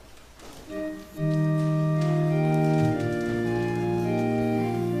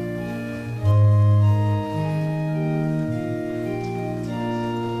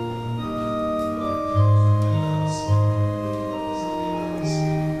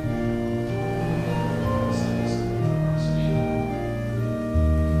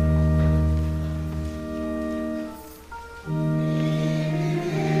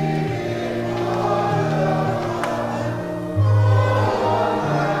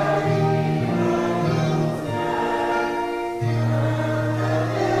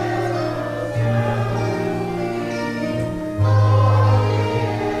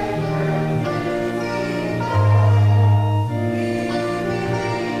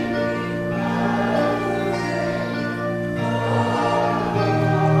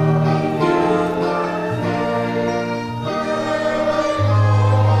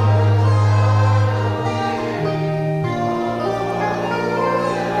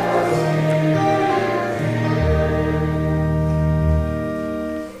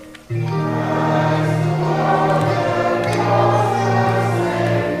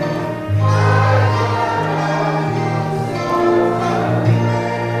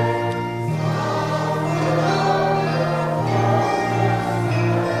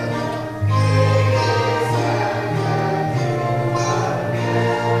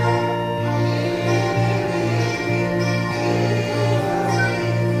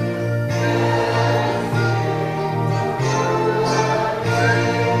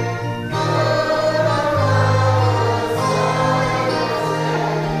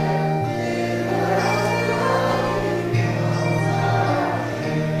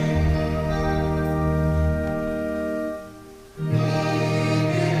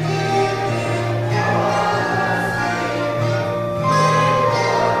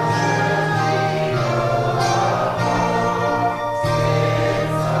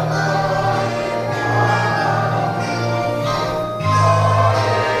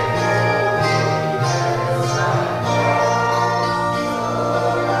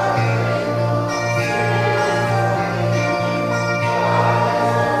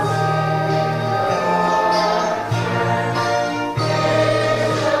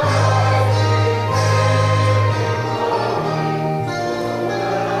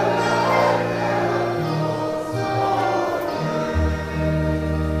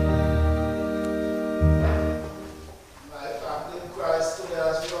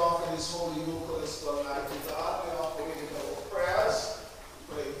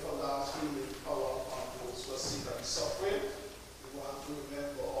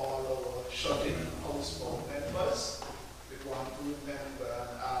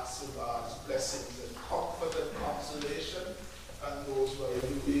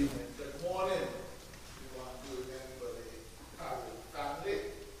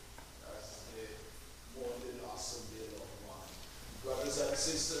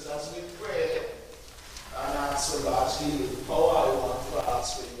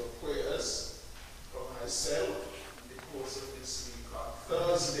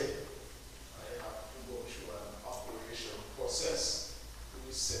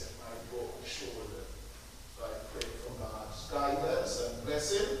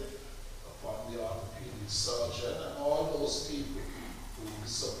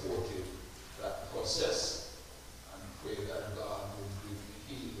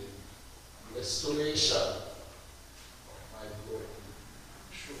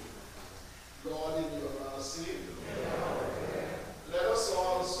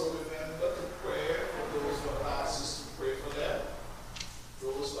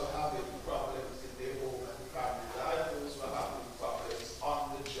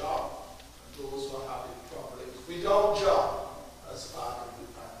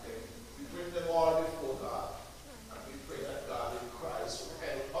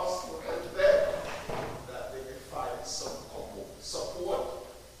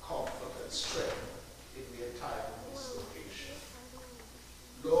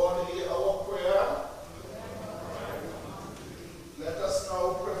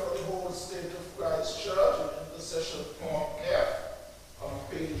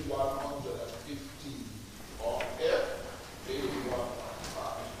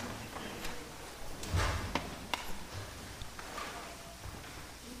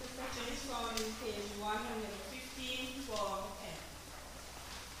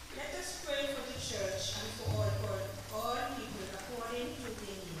 Let us pray for the church and for all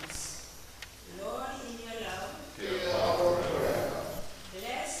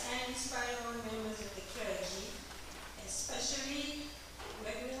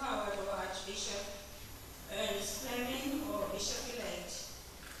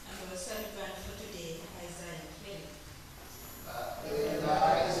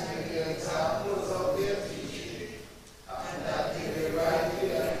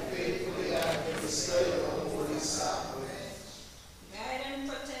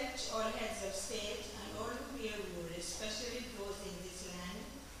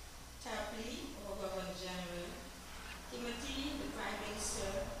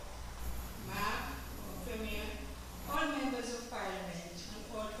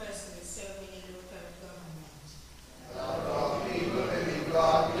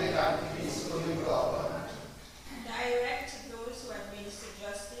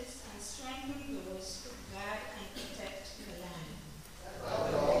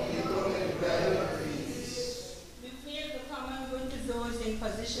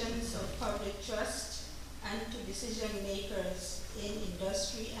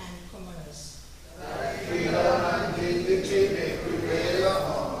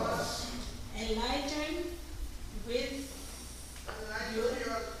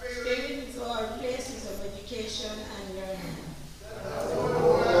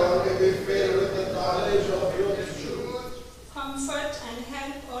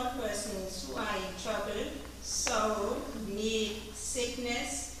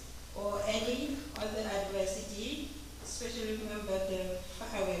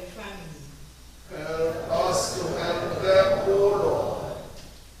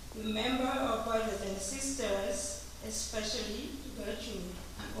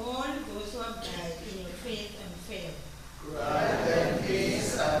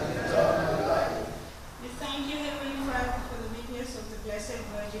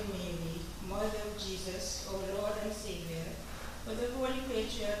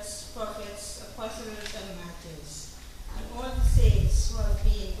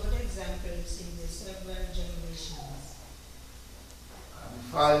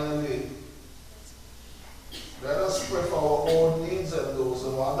Finally, let us pray for our own needs and those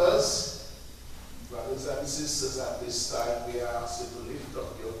of others. Brothers and sisters, at this time we ask you to lift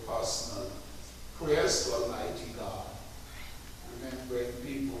up your personal prayers to Almighty God, remembering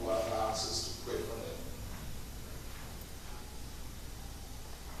people who have asked us to pray for them.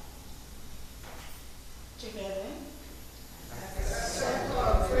 Together. Accept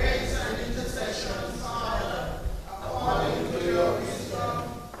our praise and intercession, Father, according to your wisdom,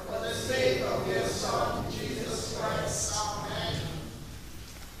 for the sake of your Son, Jesus Christ. Amen.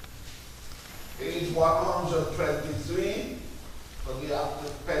 Page 123, for the act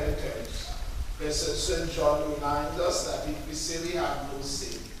of penitence. Blessed St. John reminds us that if we say we have no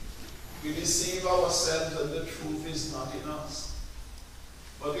sin, we deceive ourselves and the truth is not in us.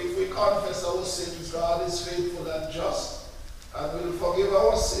 But if we confess our sins, God is faithful and just, and will forgive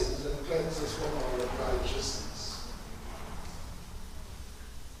our sins and cleanse us from all unrighteousness.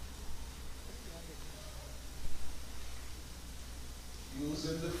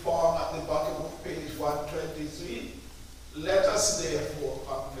 Using the form at the bottom of page 123, let us therefore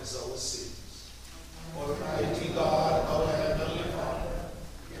confess our sins. Almighty God, our Heavenly Father,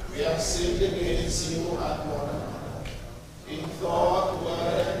 we have sinned against you and one another, in thought,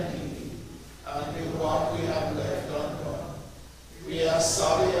 word, and deed, and in what we have left undone. We are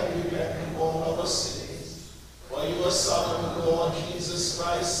sorry and we repent of all our sins. For your Son and Lord Jesus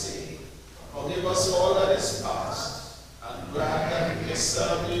Christ's sake, forgive us all that is past, and grant that we may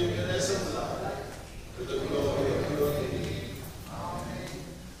serve you in newness of life, to the glory of your name. Amen.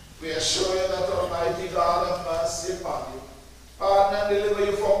 We assure you that Almighty God have mercy upon you, pardon and deliver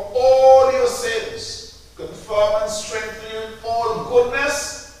you from all your sins, confirm and strengthen you in all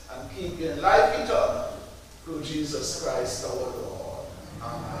goodness, and keep you in life eternal, through Jesus Christ our Lord.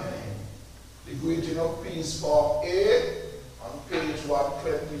 Amen. The greeting of peace, form A, on page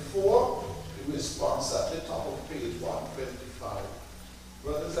 124, the response at the top of page 125.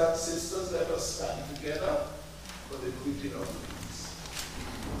 Brothers and sisters, let us stand together for the greeting of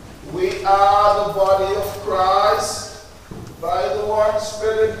peace. We are the body of Christ. By the one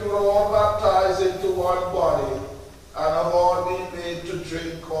Spirit you are all baptized into one body, and have all been made to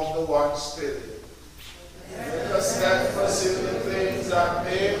drink of the one Spirit. Let us then pursue the things that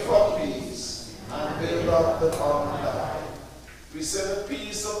make for peace, and build up the common life. We say the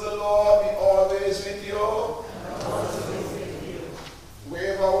peace of the Lord be always with you. And also with you.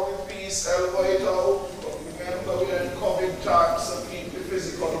 Wave out the peace, elbow it out. Remember, we are in COVID times, so keep the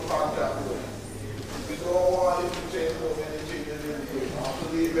physical contact going. We don't want you to take home anything you didn't bring, not to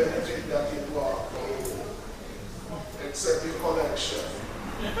leave anything that you brought home, except your collection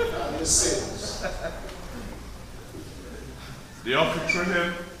and your sins. The offertory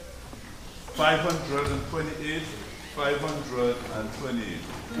hymn, 528, 528.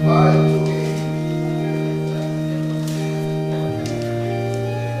 528.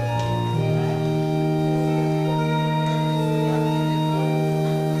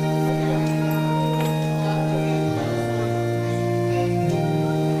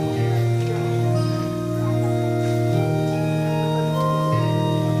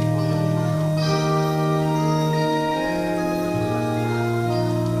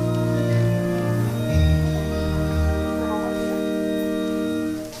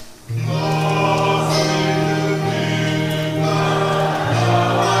 Amen.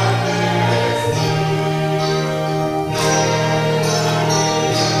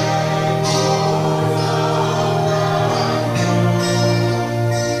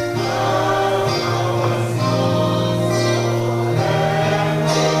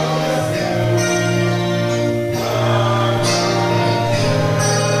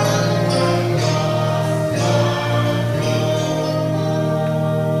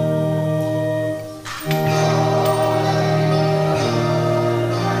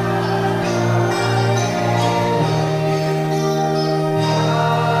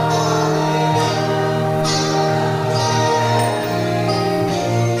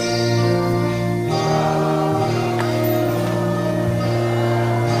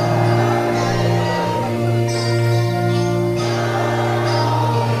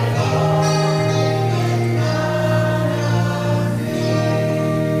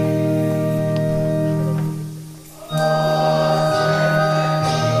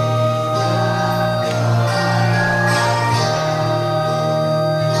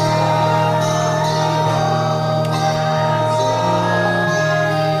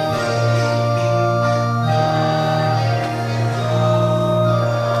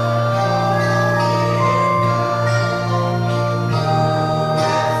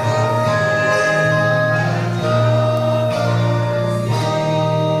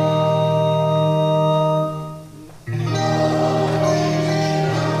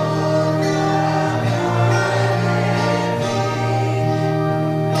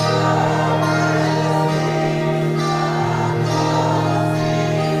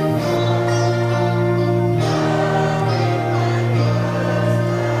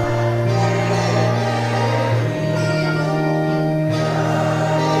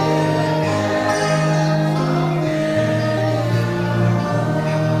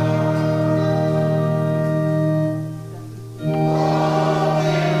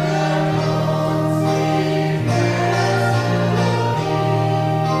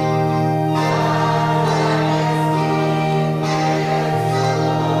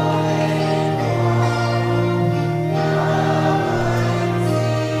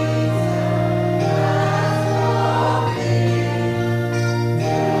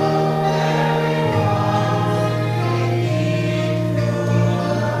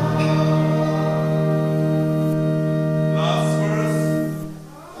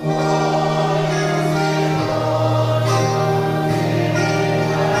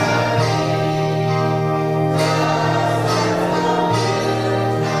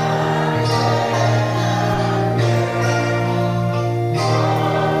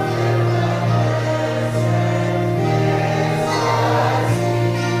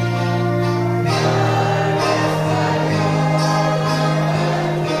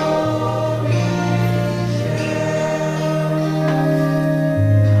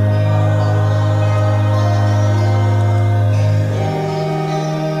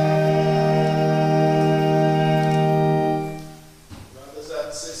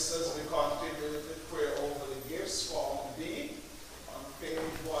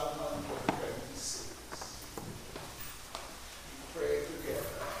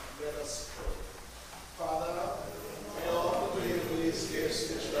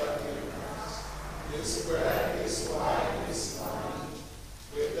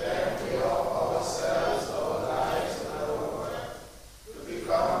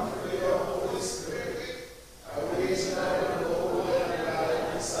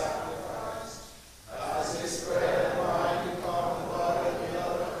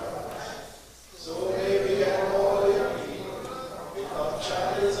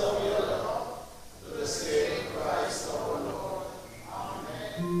 shadows of your love, to the same Christ our Lord.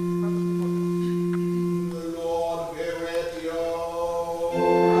 Amen. The Lord be with you.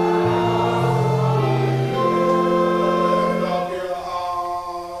 Lift up your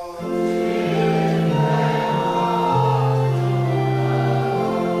heart.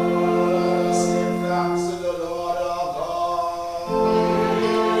 Let us give thanks to the Lord our God.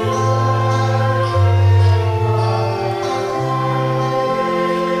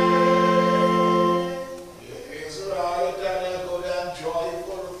 It is right and a good and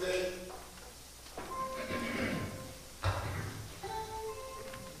joyful thing.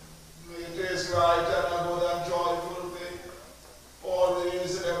 It is right and a good and joyful thing,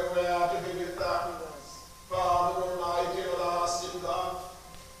 always and everywhere to give you thanks, Father Almighty, everlasting God,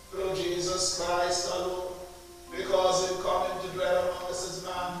 through Jesus Christ alone, because in coming to dwell among us as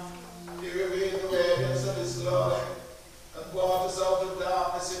man, he revealed the radiance of his glory and brought us out of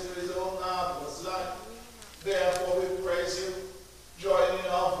darkness into his own marvelous light. Therefore we praise you, joining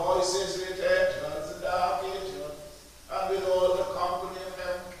our voices with angels and archangels, and with all the company of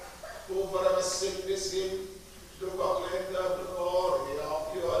heaven, who forever sing this hymn to proclaim the glory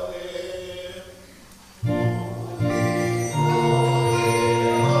of your name.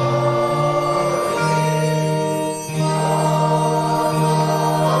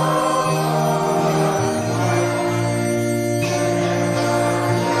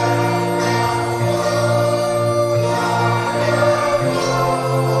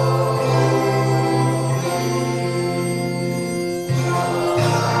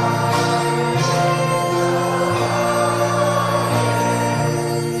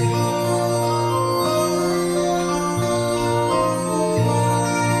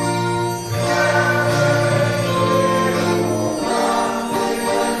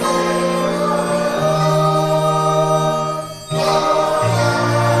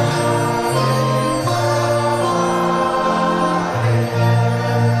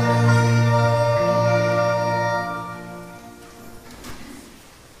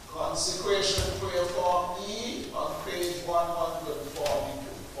 Consecration prayer for me on page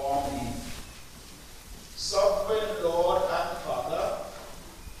 142 for me. Sovereign Lord and Father,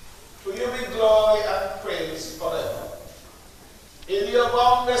 to you be glory and praise forever. In your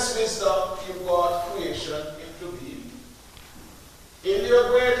boundless wisdom, you brought creation into being. In your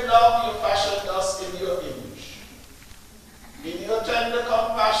great love, you fashioned us in your image. In your tender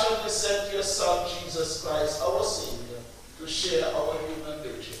compassion, you sent your Son, Jesus Christ, our Savior, to share our human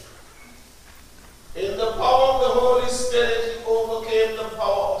nature. In the power of the Holy Spirit, you overcame the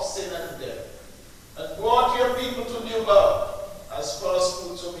power of sin and death, and brought your people to new birth as first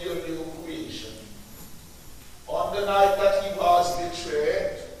fruits of your new creation. On the night that he was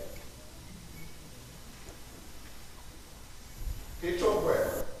betrayed, he took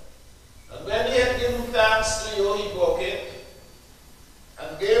bread, and when he had given thanks to you, he broke it,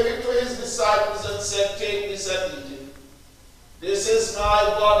 and gave it to his disciples and said, "Take this and eat it. This is my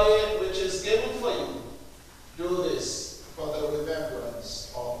body which is given for you. Do this for the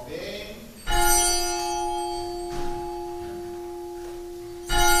remembrance of me."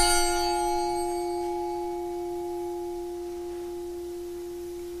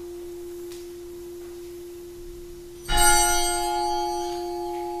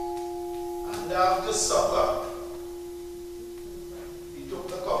 And after supper, he took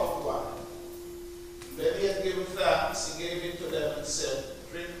the cup of wine. When he had given thanks, he gave it to them and said,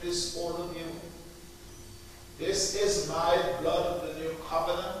 "Drink this, all of you. This is my blood of the new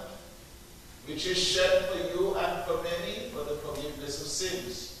covenant, which is shed for you and for many for the forgiveness of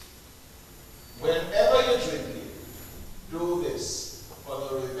sins. Whenever you drink it, do this for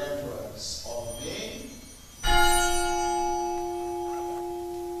the remembrance of me."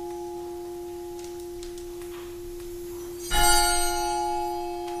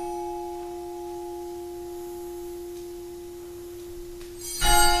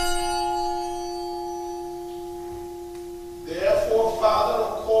 Therefore, Father,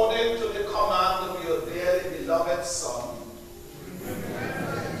 according to the command of your dearly beloved Son,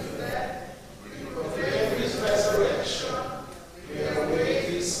 we proclaim his resurrection, we await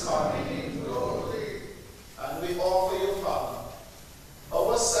his coming in glory, and we offer you, Father,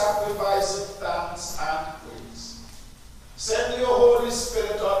 our sacrifice of thanks and praise. Send your Holy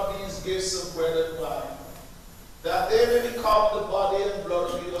Spirit on these gifts of bread and wine, that they may become the body and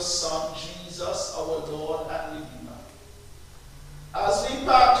blood of your Son, Jesus, our Lord and Redeemer. As we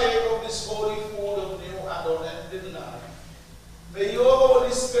partake of this holy food of new and unending life, may your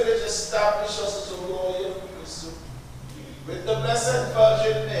Holy Spirit establish us as a royal priesthood with the Blessed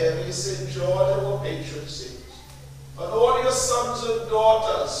Virgin Mary, St. George, our patron saint, and all your sons and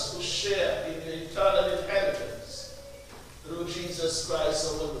daughters who share in your eternal inheritance through Jesus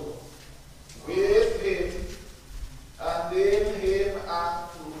Christ our Lord. With him, and in him, and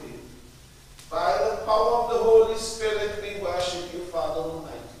through him. By the power of the Holy Spirit, we worship you, Father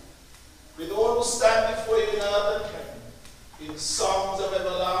Almighty, with all who stand before you in earth and heaven, in songs of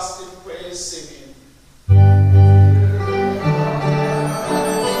everlasting praise, singing.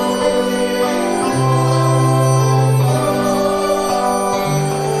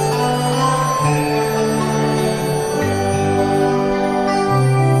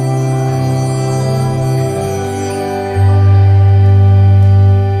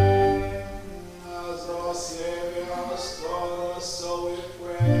 As our Savior has taught us, so we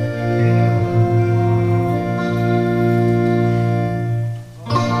pray.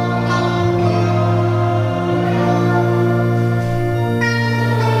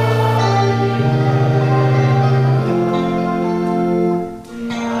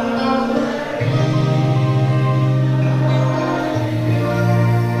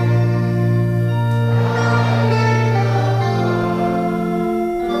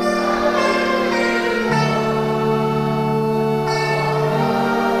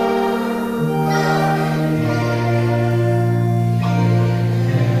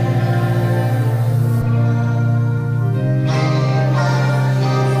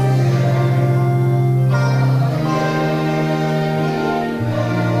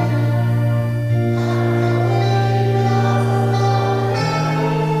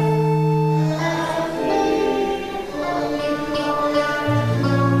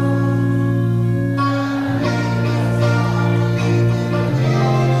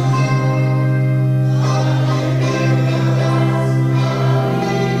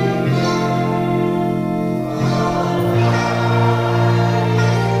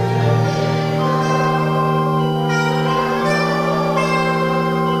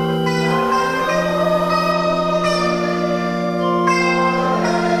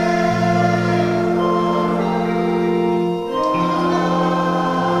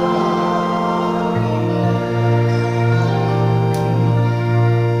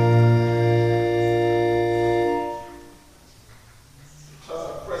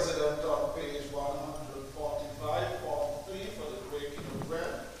 President on page 145, form 3 for the breaking of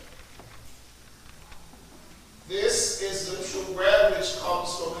bread. This is the true bread which comes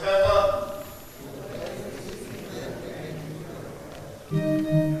from heaven.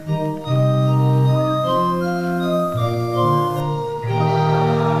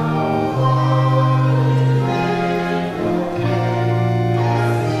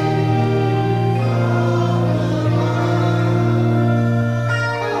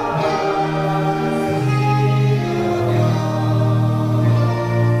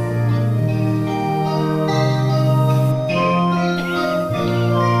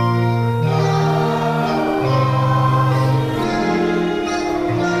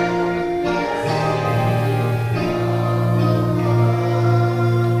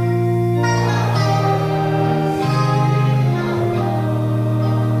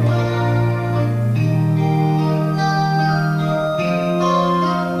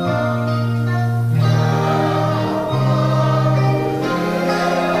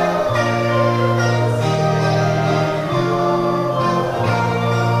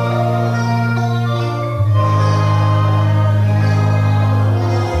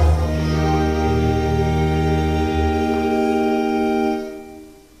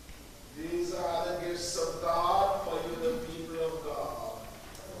 These are the gifts of God for you, the people of God.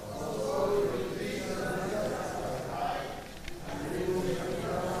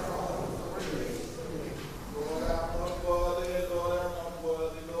 Lord, I'm not worthy, Lord, I'm not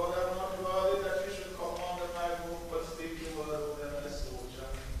worthy, Lord, I'm not worthy that you should come under my roof, but speak your word over my soldier.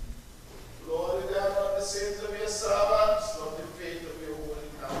 Lord, we are not the sins of your servants, but the faith of your holy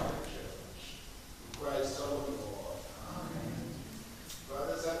Catholic Church. Christ our Lord.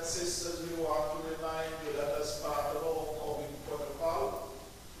 Brothers and sisters, we want to remind you that as part of our coming protocol,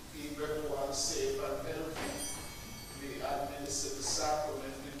 to keep everyone safe and healthy, we administer the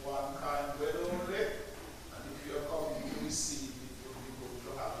sacrament in one kind bread only, and if you are coming to receive it, it will be good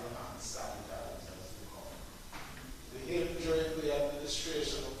to have your hands sanitized as you come. The hymn during the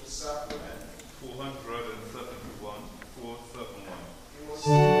administration of the sacrament 471, 471. was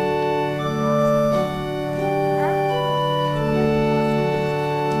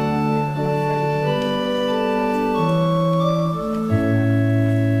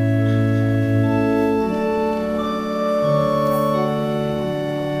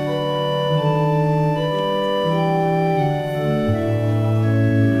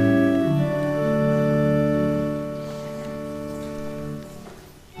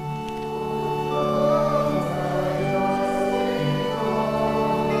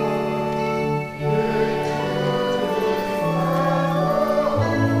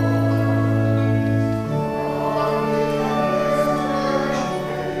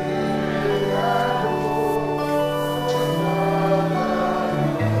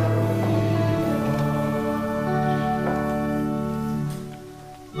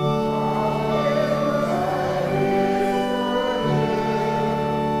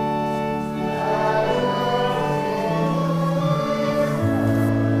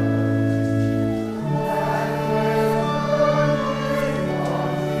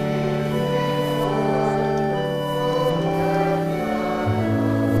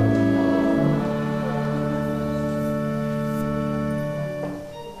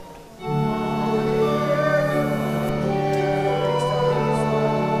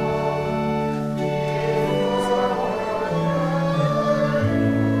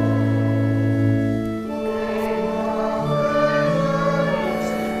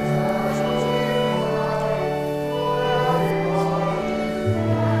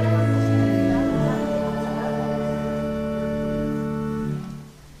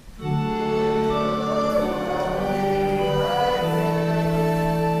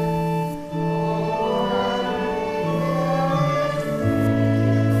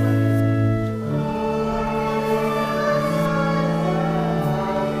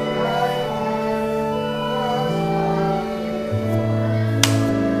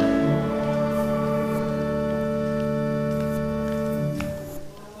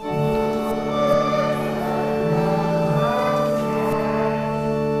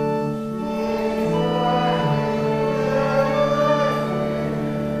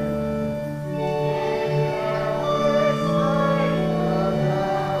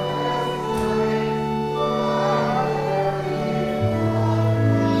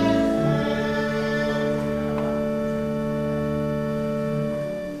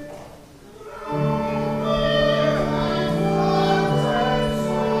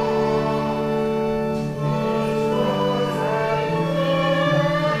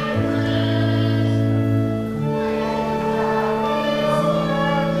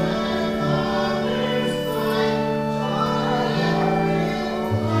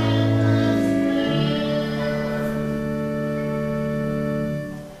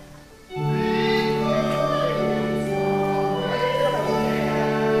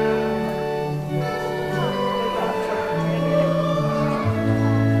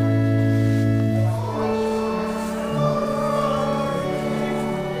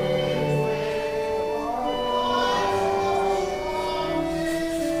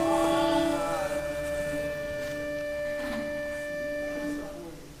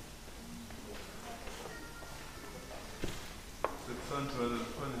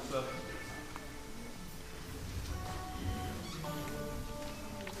 27.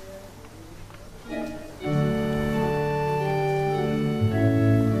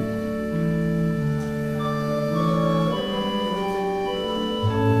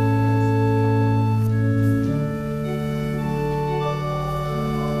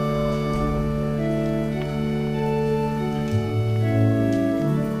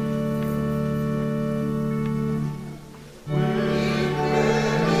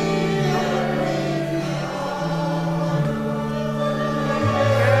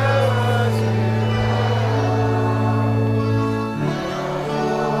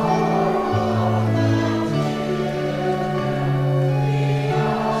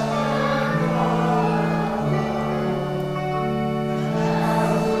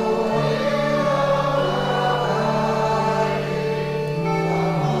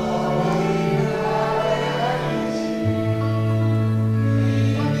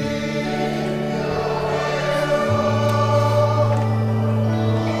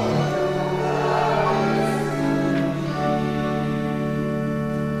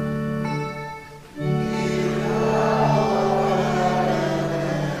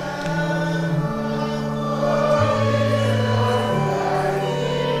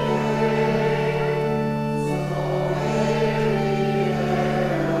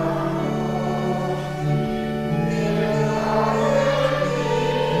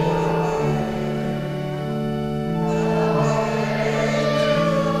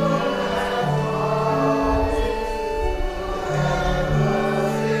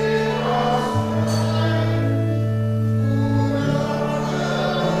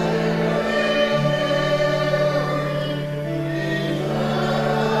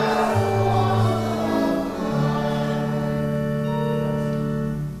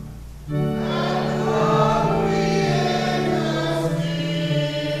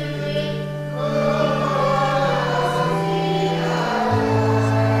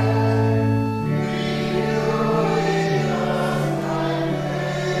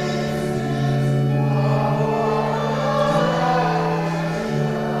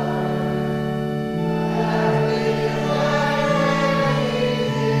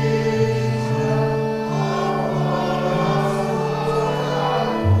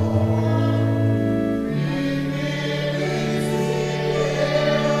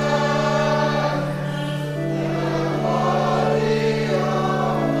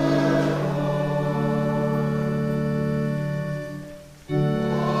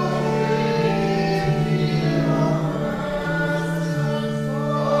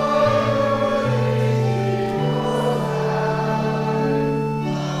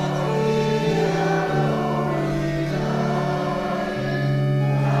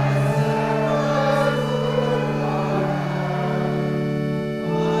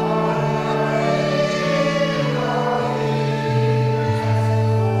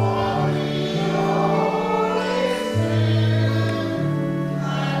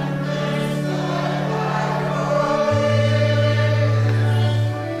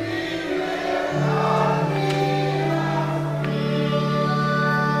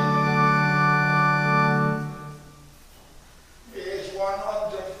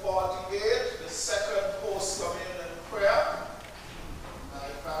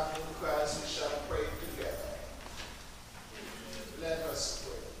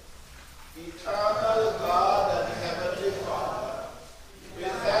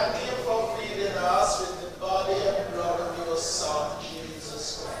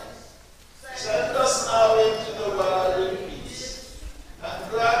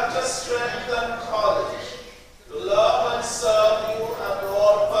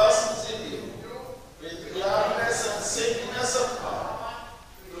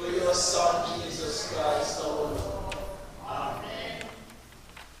 Son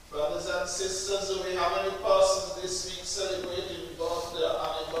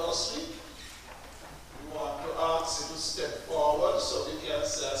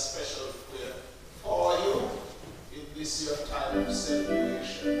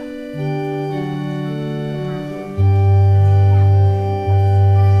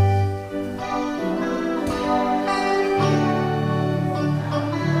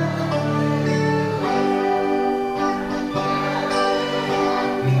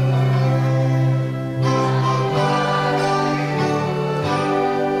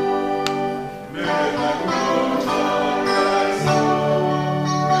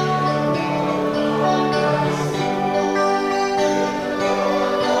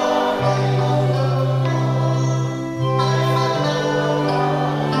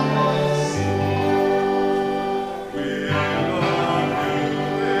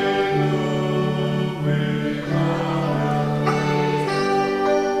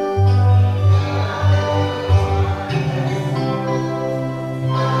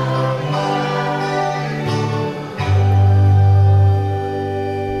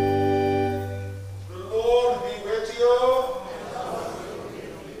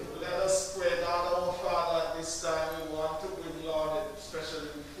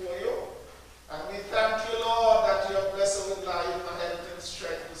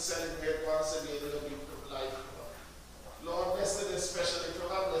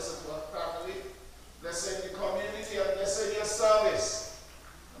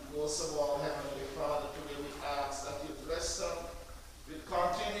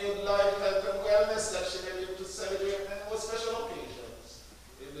continued life, health, and wellness, that she may be able to celebrate many more special occasions.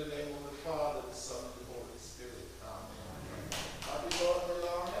 In the name of the Father, the Son, and the Holy Spirit. Amen. Happy birthday,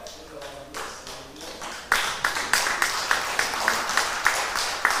 Lord. The Lord bless you.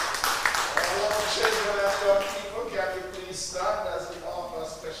 All our children and young people, can you please stand as we offer a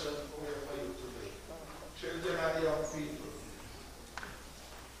special prayer for you today? Children and young people.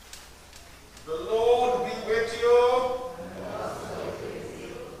 The Lord be with you.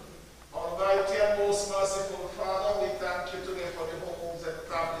 Almighty and most merciful Father, we thank you today for the homes and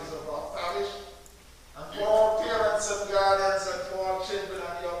families of our parish, and for our parents and guardians, and for our children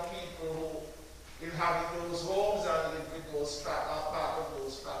and young people who inhabit those homes and live with those are part of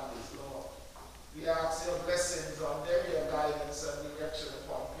those families, Lord. We ask your blessings on them, your guidance and direction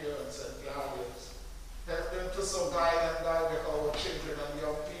upon parents and guardians. Help them to so guide and direct our children and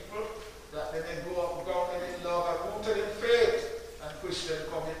young people, that they may grow up grounded in love and rooted in faith and Christian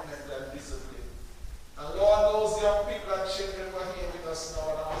commitment and discipline. And Lord, those young people and children who are here with us now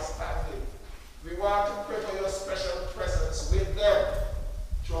and are standing, we want to pray for your special presence with them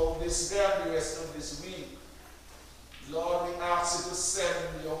throughout this day and the rest of this week. Lord, we ask you to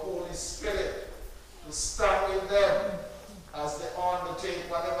send your Holy Spirit to stand with them as they undertake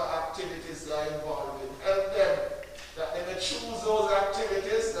whatever activities they are involved in. Help them that they may choose those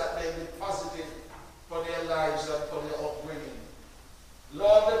activities that may be positive for their lives and for their upbringing.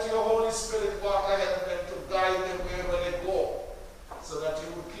 Lord, let your Holy Spirit walk ahead of them to guide them wherever they go, so that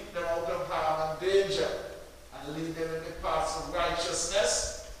you will keep them out of harm and danger, and lead them in the paths of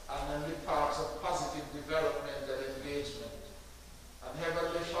righteousness and in the paths of positive development and engagement. And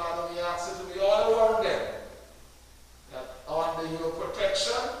Heavenly Father, we ask you to be all around them, that under your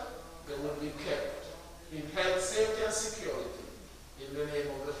protection they will be kept in health, safety, and security. In the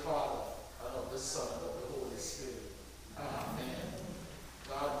name of the Father, and of the Son, and of the Holy Spirit. Amen.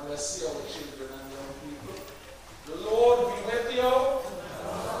 God bless you, our children and young people. The Lord be with you.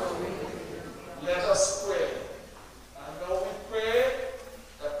 Let us pray. And now we pray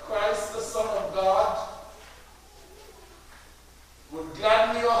that Christ, the Son of God, would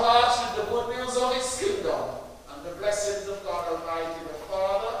gladden your hearts with the good news of his kingdom, and the blessings of God Almighty, the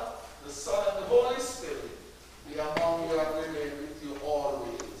Father, the Son, and the Holy Spirit be among you and remain with you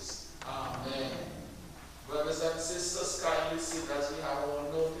always. Amen. Brothers and sisters, kindly sit as we have our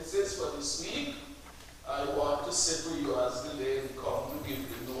notices for this week. I want to say to you as the lady come to give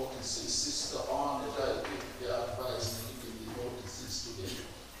the notices, Sister Arnett, I think they advised me to give the notices today.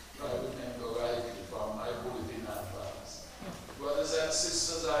 I remember writing from my bulletin advance. Brothers and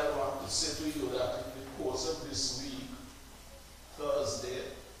sisters, I want to say to you that in the course of this week, Thursday,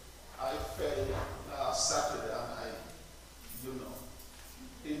 I fell last Saturday and I,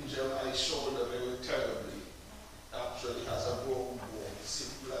 injured my shoulder very terribly. Actually has a broken bone,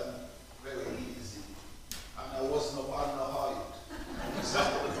 simple and very easy. And I wasn't upon the height. So,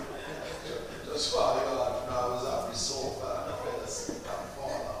 just for the God, I was on the sofa and I fell asleep and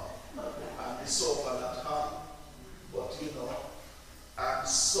fall down. And the sofa not high. But and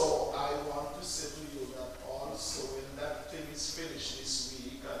so I want to say to you that also when that thing is finished this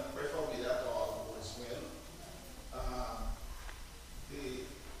week, and pray for me that all goes well, the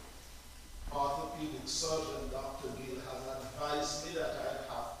orthopedic surgeon, Dr. Gill, has advised me that I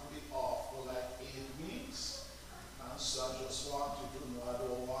have to be off for like 8 weeks. And so I just want you to know, I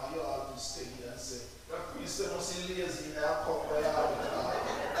don't want you all to stay here and say, the priest must be lazy in our company all the time.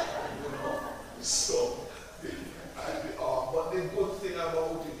 So I'll be off. But the good thing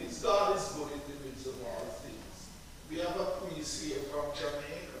about it is God is good in the midst of all things. We have a priest here from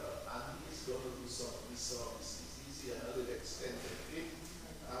Jamaica, and he's going to do some of his services. He's here a little extendedly.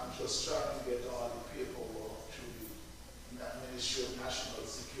 I'm just trying to get all the paperwork through the Ministry of National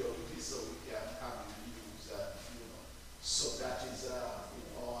Security so we can have it used, and so that is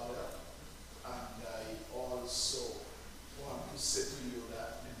in order. And I also want to say to you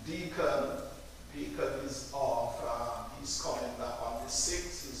that the deacon is off. He's coming back on the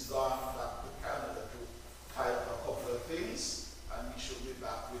 6th. He's gone back to Canada to type a couple of things, and he should be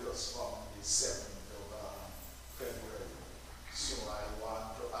back with us from the 7th of February. So I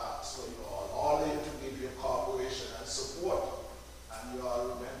want to ask for you all of you to give your cooperation and support. And you all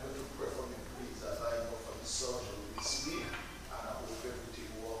remember to pray for me, please, as I go for the surgery this week. And I hope everything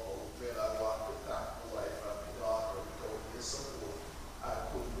will work out well. I want to thank my wife and my daughter. Without their support, I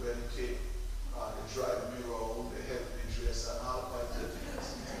couldn't really take the drive me around, the help me dress, and all kinds of things.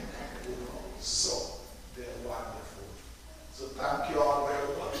 So they're wonderful. So thank you all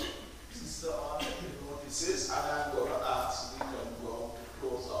very much. Sister Anna, notices, and I'm going to ask Deacon Brown to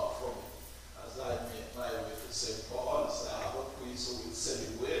close off for me as I make my way to St. Paul's. I have a priest who will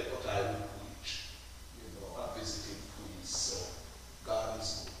celebrate.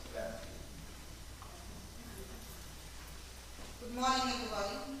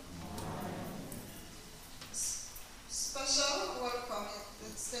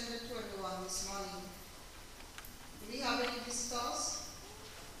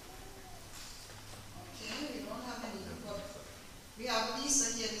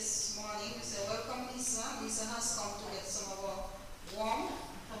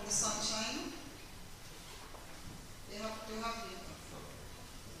 the sunshine. We're happy to have you.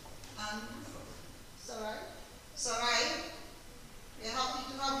 And Sarai, we're happy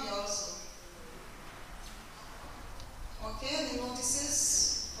to have you also. Okay, the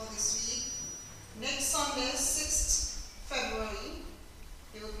notices for this week. Next Sunday, 6th February,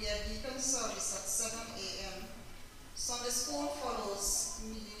 there will be a deacon service at 7 a.m. Sunday school follows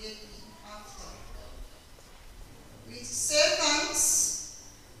immediately after. We say thanks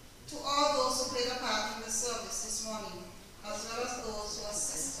to all those who played a part in the service this morning, as well as those who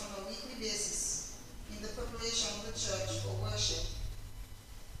assist on a weekly basis in the preparation of the church for worship.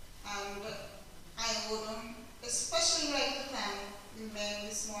 And I would especially like to thank the men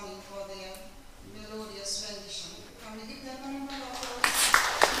this morning for their melodious rendition. Can we give them a round of applause?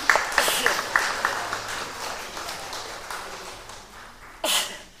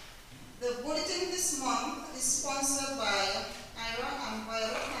 The bulletin this month is sponsored by Ira and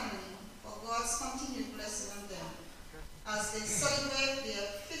Violet Hanley for God's continued blessing on them as they celebrate their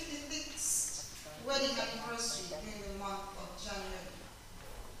 56th wedding anniversary during the month of January.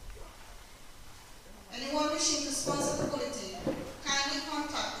 Anyone wishing to sponsor the bulletin, kindly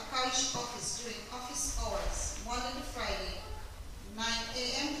contact the parish office during office hours, Monday to Friday, 9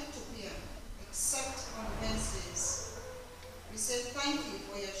 a.m. to 2 p.m., except on Wednesdays. We say thank you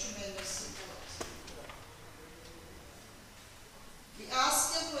for your tremendous support. We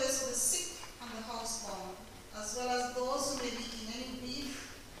ask your prayers for the sick and the housebound, as well as those who may be in any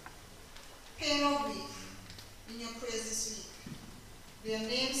grief, pain or grief, in your prayers this week. Their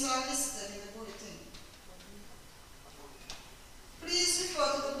names are listed in the bulletin. Please refer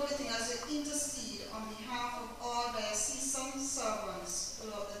to the bulletin as you intercede on behalf of all diocesan servants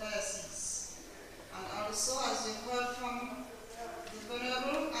throughout the diocese. And also, as you've heard from the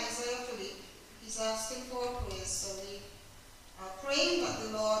Venerable Isaiah Philip, he's asking for prayers. So we are praying that the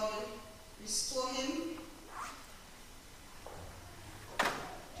Lord will restore him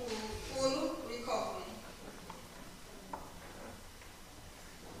to full recovery.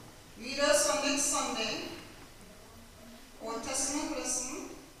 Readers for next Sunday: Old Testament lesson,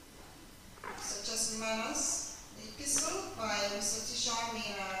 such as manners, the epistle by Mr. Tishon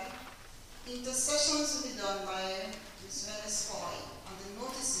Maynard, intercessions will be done by Ms. Venice Foy, and the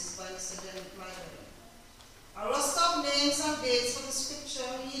notices by Mr. Dennis Library. A roster of names and dates for the scripture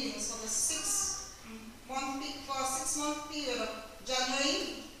readings for the 6-month period of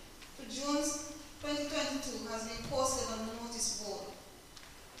January to June 2022 has been posted on the notice board.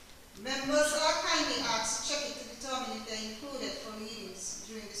 Members are kindly asked to check it to determine if they are included for readings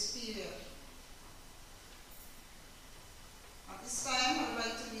during this period. At this time, I would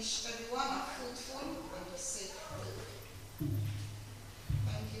like to wish everyone a fruitful and a safe week.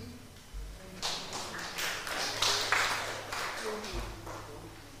 Thank you.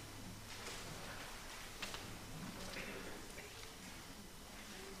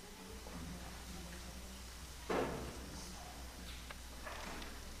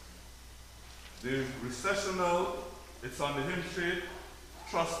 The recessional, it's on the hymn sheet,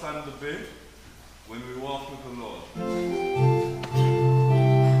 Trust and Obey, When We Walk with the Lord.